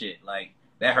set and shit. Like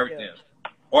that hurt them.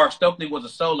 or if Stokely was a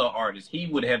solo artist, he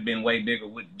would have been way bigger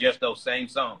with just those same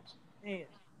songs. Man,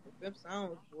 them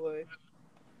songs, boy.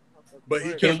 But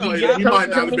he Can can we play. get He a might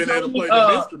not have been able to play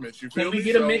the instruments. You feel Can we me?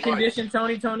 get a So, mid-condition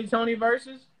Tony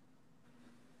versus?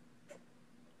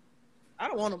 I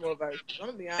don't want no more verses. I'm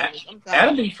gonna be honest. I'm tired.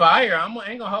 That'll be fire. I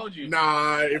ain't gonna hold you.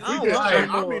 Nah, if we get,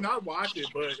 I mean, I watch it,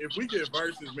 but if we get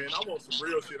verses, man, I want some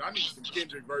real shit. I need some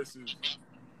Kendrick verses.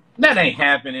 That ain't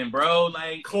happening, bro.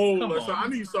 Like, Cole, so I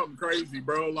need something crazy,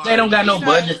 bro. Like, they don't got no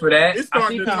budget for that. It's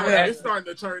starting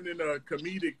to turn into a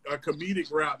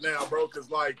comedic route now, bro. Cause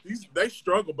like they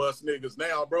struggle bus niggas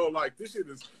now, bro. Like this shit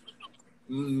is.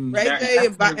 Ray J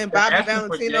and Bobby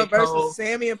Valentino versus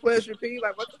Sammy and Pleasure P.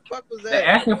 Like, what the fuck was that? They're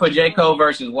asking for J. Cole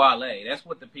versus Wale. That's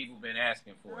what the people been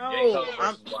asking for. No, J. Cole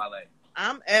versus Wale.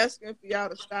 I'm asking for y'all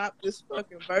to stop this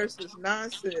fucking versus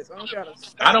nonsense. I want y'all to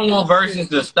stop. I don't want versus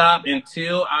to stop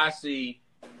until I see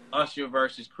Usher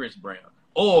versus Chris Brown.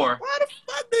 Or why the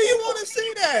fuck do you want to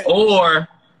see that? Or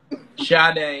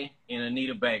Sade and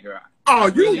Anita Baker. Oh,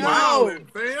 you wildin',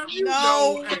 fam.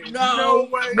 No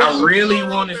way. I really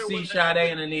want to see Sade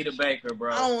and Anita Baker,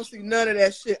 bro. I don't want to see none of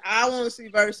that shit. I want to see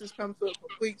versus come to a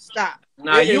complete stop.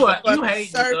 Nah, you hate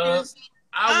circus.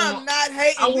 I'm not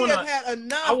hating. We have had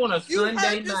enough. I want a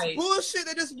Sunday night. Bullshit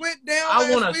that just went down. I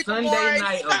want a Sunday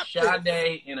night of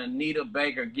Sade and Anita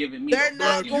Baker giving me. They're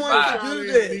not going to do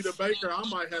this. Anita Baker, I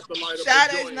might have to light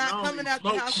up. Sade's not coming out the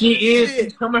house. She is.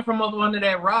 She's coming from up under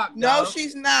that rock. No,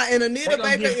 she's not. And Anita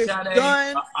Baker is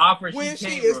done when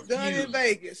she is done in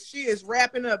Vegas. She is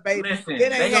wrapping up, baby. Listen,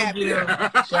 it ain't happening.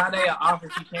 Give Sade an offer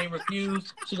she can't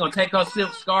refuse. She gonna take her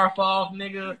silk scarf off,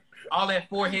 nigga. All that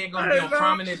forehead gonna be on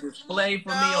prominent display for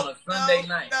me on a Sunday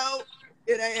night. No,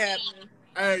 it ain't happening.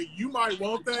 Hey, you might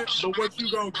want that, but what you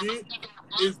gonna get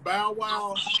is Bow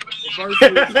Wow versus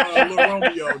Lil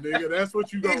Romeo, nigga. That's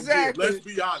what you gonna get. Let's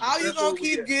be honest. All you gonna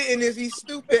keep getting is these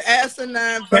stupid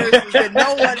asinine verses that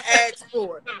no one asked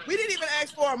for. We didn't even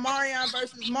ask for a Marion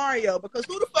versus Mario because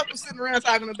who the fuck was sitting around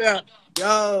talking about,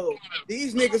 yo,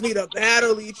 these niggas need to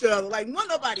battle each other? Like,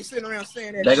 nobody sitting around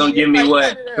saying that. They gonna give me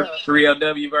what?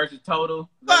 3LW versus Total?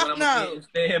 Fuck no.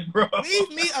 Instead, bro. Leave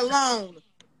me alone.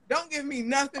 Don't give me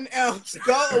nothing else.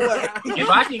 Go away. If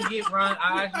I can get Ron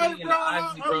Isley and the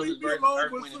Isley Brothers versus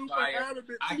Earth, Wind & Fire,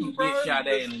 I can get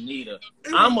Sade and Anita.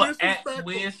 I'm a at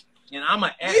Swiss and I'm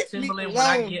a at Timberland when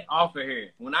I get off of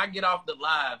here. When I get off the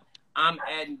live, I'm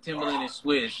adding Timberland and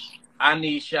Swiss. I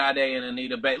need Sade and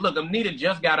Anita back. Look, Anita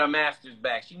just got her master's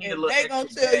back. She need a little. They gonna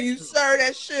tell you, sir,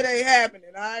 that shit ain't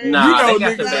happening. Right? Nah, you know,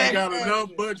 niggas ain't got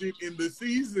enough budget in the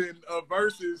season of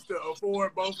verses to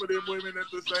afford both of them women at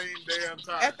the same damn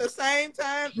time. At the same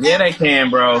time? Yeah, they can,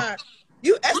 bro.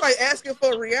 That's like asking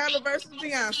for Rihanna versus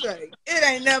Beyonce. It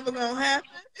ain't never gonna happen.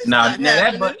 Nah,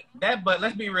 that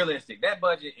let's be realistic. That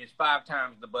budget is 5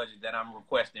 times the budget that I'm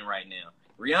requesting right now.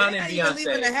 Rihanna and Beyonce. Even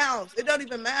leaving the house. It don't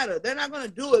even matter. They're not gonna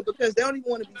do it because they don't even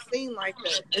want to be seen like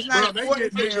that. It's not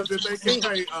important. They get niggas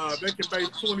that they can pay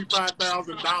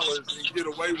 $25,000 and get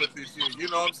away with this shit. You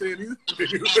know what I'm saying?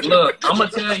 Look, I'm gonna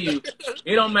tell you,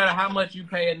 it don't matter how much you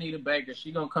pay Anita Baker.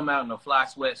 She gonna come out in a fly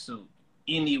sweatsuit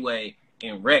anyway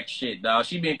and wreck shit, dog.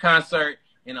 She be in concert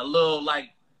in a little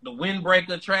like the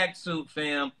windbreaker tracksuit,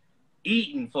 fam.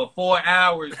 Eating for 4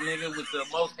 hours, nigga, with the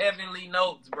most heavenly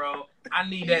notes, bro. I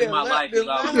need that in my life.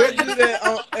 Let her do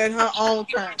that in her own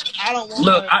time. I don't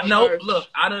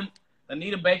want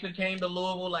Anita Baker came to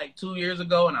Louisville like 2 years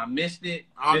ago, and I missed it.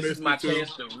 This is my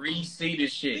chance to re-see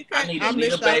this shit. I need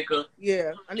Anita Baker.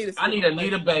 Yeah, I need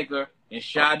Anita Baker and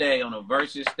Sade on a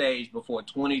versus stage before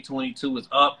 2022 is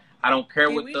up. I don't care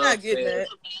what Thug says.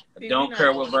 I don't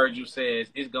care what Virgil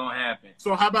says. It's gonna happen.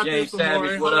 So how about James this,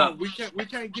 Savage? What up? We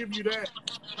can't give you that,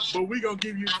 but we gonna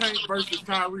give you Tank versus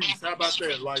Tyrese. How about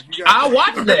that? Like you got. I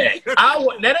watch that.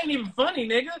 That ain't even funny,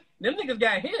 nigga. Them niggas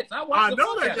got hits. I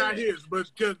know they got hits, but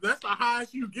because that's the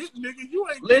highest you get, nigga. You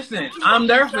ain't. Listen, I'm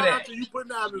there for that. You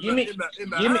putting out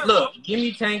give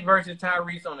me Tank versus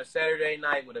Tyrese on a Saturday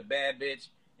night with a bad bitch.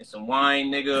 And some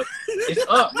wine, nigga. It's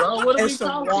up, bro. What are we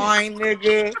talking? Wine,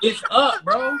 nigga. It's up,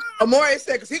 bro. Amore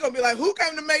said, because he gonna be like, who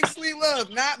came to make Sweet Love?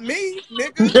 Not me,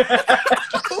 nigga.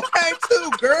 Who came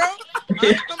to, girl? I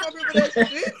ain't come up here for that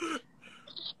shit.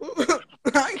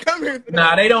 I ain't come here for that.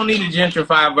 Nah, they don't need to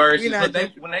gentrify verses.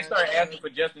 When they started asking for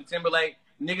Justin Timberlake,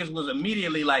 niggas was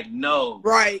immediately like, no.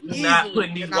 Right. You're not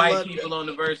putting these white people on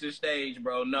the versus stage,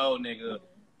 bro. No, nigga.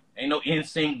 Ain't no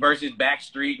NSYNC versus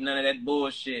Backstreet, none of that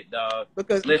bullshit, dog.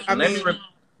 Because listen,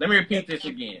 let me repeat this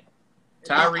again.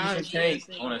 Tyrese and Tank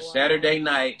on a Saturday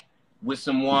night with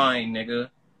some wine, nigga.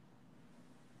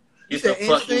 It's a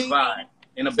fucking vibe.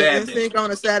 In a bad bitch. NSYNC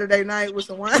on a Saturday night with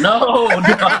some wine? No.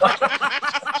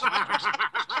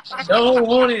 Don't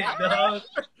want it, dog.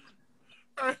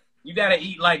 You gotta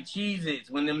eat like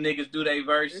Cheez-Its when them niggas do their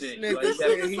verse shit.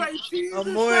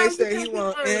 Amore said he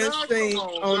want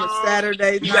NSYNC on a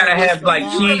Saturday night. You gotta have like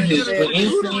Cheez-Its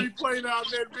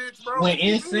when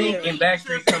NSYNC and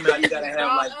Backstreet come out. You gotta have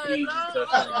like Cheez-Its or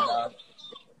something, dog.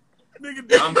 Nigga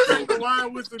did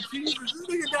wine with some cheeses. This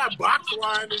nigga got box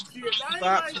wine and shit.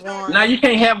 Box wine. Now you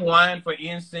can't have wine for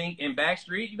NSYNC and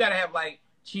Backstreet. You gotta have like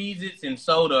Cheez-Its and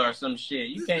soda or some shit.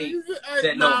 You can't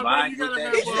set no vibe with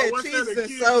that. He said Cheez-Its and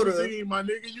soda. Cuisine, my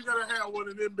nigga, you gotta have one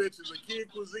of them bitches. A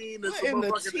kid cuisine and some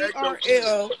motherfucking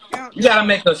TRL. You gotta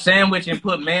make a sandwich and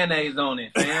put mayonnaise on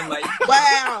it, man. Like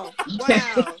wow.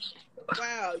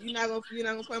 You're not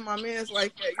gonna play my man's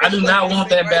like that. I do not want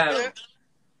that battle.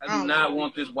 I do not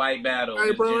want this white battle.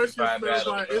 Hey, bro, it's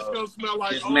gonna smell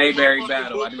like this Mayberry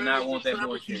battle. I do not want that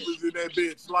bullshit. In that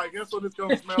bitch. Like, that's what it's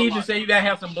gonna smell he like. just say you gotta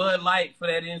have some Bud Light for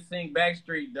that NSYNC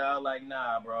Backstreet, dog. Like,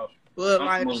 nah, bro. Bud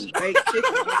Light baked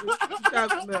chicken. What you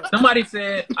talking about? Somebody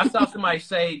said, I saw somebody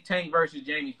say Tank versus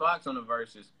Jamie Foxx on the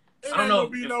verses. I don't know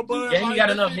if Jamie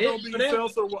got enough hits for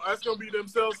that. That's gonna be them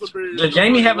salsa beers. Does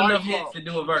Jamie have enough hits to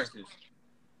do a versus?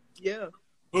 Yeah.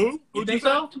 Who? You think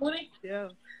so, 20? Yeah.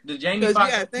 Does Jamie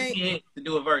Foxx have hits to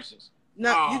do a versus?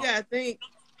 No, you gotta think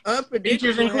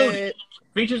Unpredictable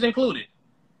Features included.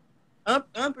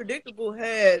 Unpredictable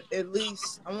had at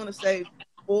least, I want to say,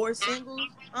 4 singles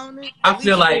on it. I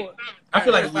feel like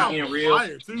if we being real,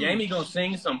 Jamie gonna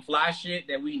sing some fly shit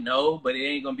that we know, but it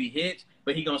ain't gonna be hits.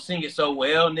 But he gonna sing it so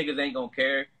well, niggas ain't gonna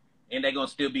care, and they gonna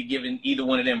still be giving either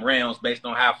one of them rounds based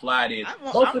on how fly it is. I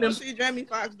want to see Jamie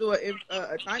Foxx do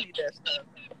a Tiny Desk stuff.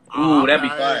 Ooh, that'd be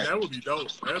fire. That would be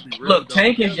dope. That'd be real Look, dope.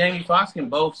 Tank and Jamie Foxx can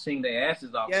both sing their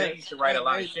asses off. Yes. Tank used to write a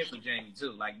lot of shit for Jamie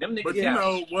too. Like them niggas. But you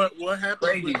know what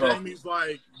happens with vocals. Jamie's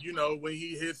like, you know, when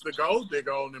he hits the gold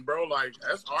digger on him, bro, like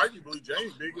that's arguably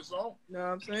Jamie's biggest song. You know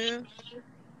what I'm saying?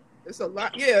 It's a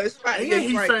lot. Yeah, it's 5. Yeah,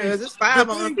 he's right, saying, it's 5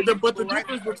 on Unpredictable. But the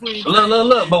difference between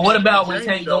look. But what about when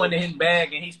Jamie Tank go into his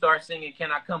bag and he starts singing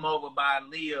 "Can I Come Over" by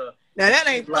Leah? Now that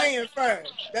ain't playing fair.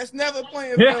 That's never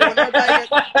playing fair.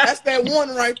 That's that one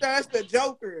right there. That's the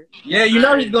Joker. Yeah, you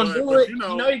know he's gonna do it. You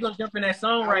know he's gonna jump in that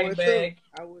songwriting bag.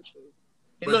 I would too.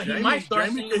 Hey, look, he might start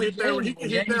singing with Jamie. When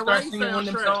Jamie starts singing one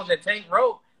of them songs that Tank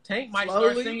wrote, Tank might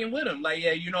start singing with him. Like,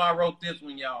 yeah, you know I wrote this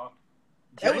one, y'all.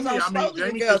 Jamie could sing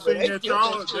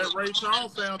that Ray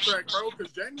Charles soundtrack, bro,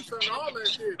 because Jamie sung all that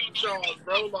shit to Charles,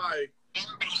 bro. Like,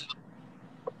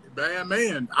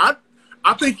 man, I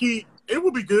think it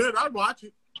would be good. I'd watch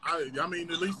it. I mean,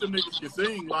 at least them niggas can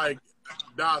sing. Like,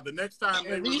 the next time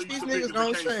they release these the niggas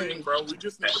gonna sing, bro.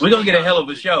 We're gonna get a hell of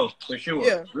a show for sure.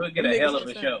 Yeah, we'll get a hell of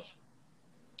a show.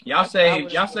 Y'all say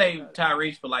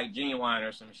Tyrese for like Genuine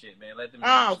or some shit, man. Let them.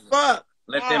 Fuck.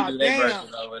 Let them do their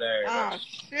verses over there. Oh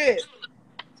shit.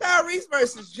 Tyrese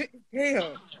versus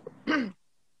damn.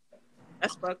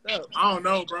 That's fucked up. I don't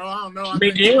know, bro. I don't know. I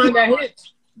mean, Genuine got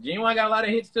hits. Genuine got a lot of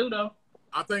hits too, though.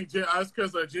 I think that's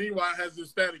because Genuine has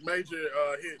this Static Major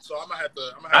hit, so I'm gonna have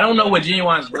to. I don't know what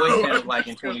Genuine's voice sounds like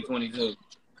in 2022.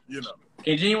 You know,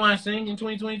 can Genuine sing in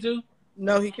 2022?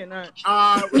 No, he cannot.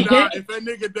 If that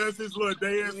nigga does his little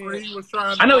dance where he was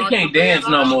trying to... I know he can't dance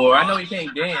no more. I know he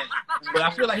can't dance. But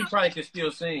I feel like he probably could still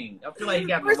sing. I feel like he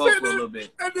got the vocal a little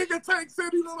bit. That nigga Tank said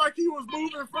he looked like he was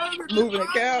moving further. Moving the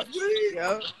couch.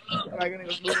 Yup. Like a nigga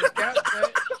was moving the couch,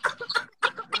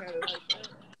 right?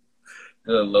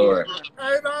 Good Lord.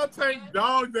 Hey, I'll take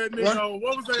dog that nigga.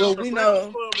 What was that? Well, we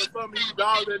know. Or something. He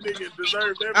dog that nigga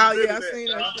deserved every Oh, bit yeah, of I seen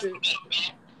that shit.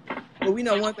 But we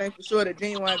know one thing for sure that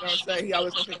Genuine gonna say, he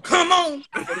always gonna say, "Come on!"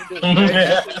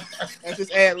 That's his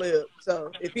ad lib.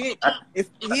 So if he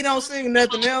don't sing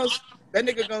nothing else, that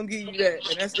nigga gonna give you that,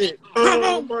 and that's it.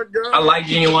 Oh my God! I like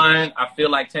Genuine. I feel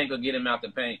like Tank will get him out the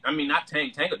paint. I mean, not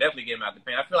Tank. Tank will definitely get him out the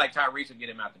paint. I feel like Tyrese will get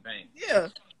him out the paint. Yeah.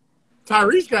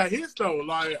 Tyrese got hits though.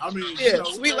 Like, I mean, yeah, you know,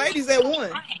 Sweet Ladies at 1.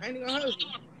 I ain't even heard you.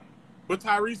 But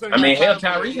Tyrese ain't. I mean, hell,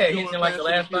 Tyrese had hits in like the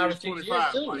last 5 or 6 years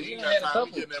too. Like, he got time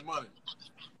to get that money.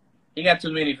 He got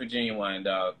too many for Genuine,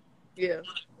 dog. Yeah.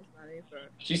 That's not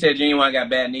she said Genuine got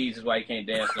bad knees, is why he can't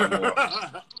dance no more.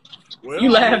 Well, you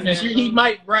laughing? He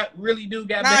might really do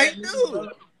got bad knees. Do.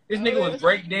 This nigga was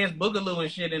break dance boogaloo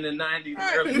and shit in the 90s.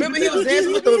 Right. Remember he was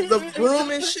dancing with the broom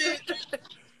and shit?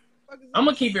 I'm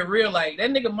gonna keep it real. Like, that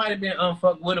nigga might have been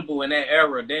unfuckwittable in that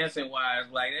era, dancing wise.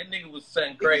 Like, that nigga was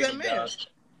something crazy, dog.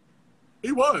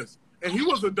 He was. And he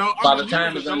was a dope. Father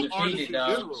Time is undefeated,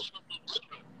 dog.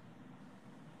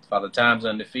 Father Time's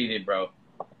undefeated, bro.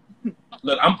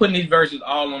 Look, I'm putting these verses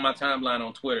all on my timeline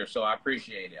on Twitter, so I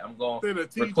appreciate it. I'm going to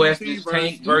request this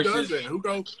Tank versus... Who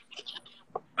goes?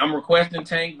 I'm requesting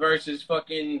Tank versus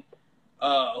fucking...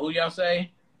 who y'all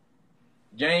say?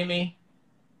 Jamie,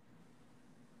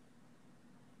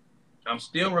 I'm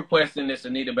still requesting this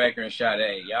Anita Baker and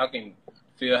Sade. Y'all can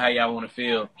feel how y'all want to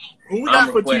feel. Who we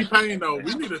got for T-Pain, though?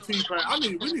 We need a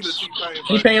T-Pain. We need a T-Pain.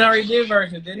 T-Pain already did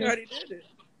verses, didn't he? He already did it.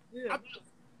 Yeah.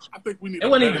 I think we need it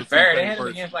wasn't even fair. They had him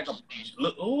against like a...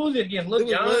 Who was it against? Lil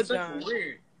Jon?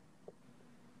 Weird.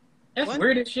 That's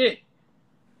weird as shit.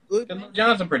 Lil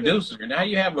Jon's a producer. Now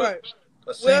you have a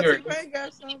singer. Well, T-Pain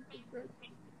got something.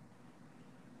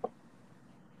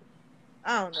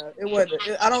 I don't know. It wasn't.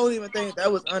 I don't even think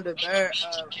that was under their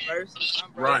verses.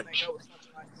 Right. I think that was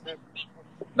something like separate.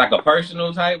 Like a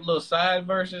personal type little side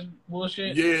versus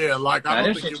bullshit? Yeah, like I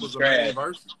don't think it was a main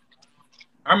verse.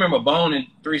 I remember Bone and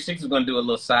 3 6 was going to do a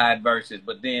little side verses,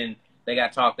 but then they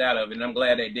got talked out of it, and I'm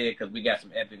glad they did because we got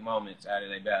some epic moments out of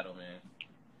their battle, man.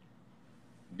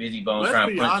 Busy Bone trying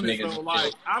to punch niggas. Though,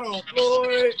 like, I don't,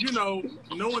 you know,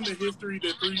 knowing the history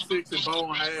that 3 6 and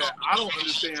Bone had, I don't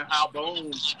understand how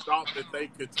Bone thought that they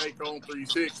could take on 3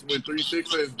 6 when 3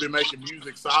 6 has been making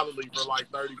music solidly for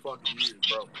like 30 fucking years,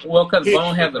 bro. Well, because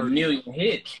Bone has a million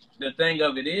hits. The thing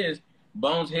of it is,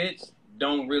 Bone's hits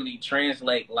don't really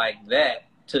translate like that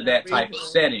to that type of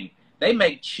setting. They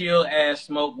make chill ass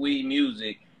smoke weed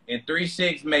music, and 3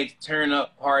 6 makes turn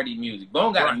up party music.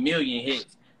 Bone got a million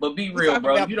hits. But be real,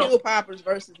 bro. You don't. Pill poppers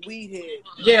versus weed heads.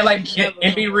 Yeah, like,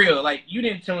 and be real. Like, you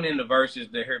didn't tune in the verses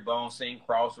to hear Bone sing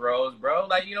Crossroads, bro.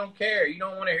 Like, you don't care. You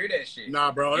don't want to hear that shit.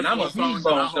 Nah, bro. And I'm a huge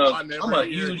Bone Thug. I'm a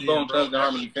huge Bone Thugs and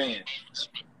Harmony fan.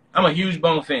 I'm a huge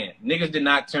Bone fan. Niggas did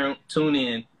not tune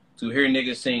in to hear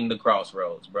niggas sing the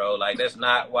Crossroads, bro. Like, that's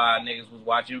not why niggas was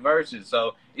watching verses.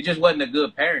 So it just wasn't a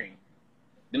good pairing.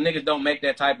 Them niggas don't make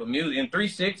that type of music. And 3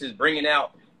 6 is bringing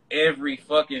out every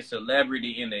fucking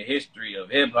celebrity in the history of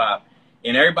hip hop,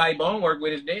 and everybody Bone worked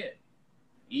with is dead.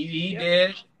 Eazy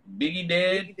dead, Biggie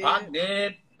dead, Pac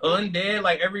dead, Undead,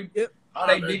 like every all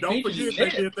they big don't features is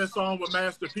forget dead. they did that song with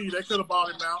Master P. They could have bought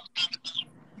him out.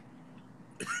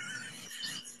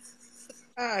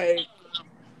 Alright.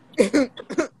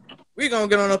 We gonna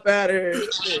get on up out of here.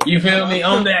 You feel me?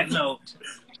 On that note,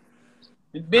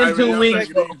 it's been 2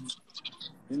 weeks.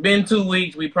 It's been 2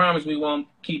 weeks. We promise we won't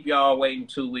keep y'all waiting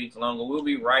 2 weeks longer. We'll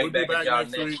be back at y'all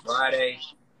next Friday.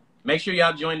 Make sure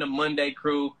y'all join the Monday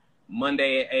crew.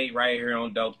 Monday at 8 right here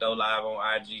on Dope Though Live on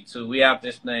IG too. We out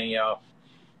this thing, y'all.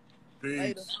 Peace.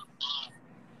 Later.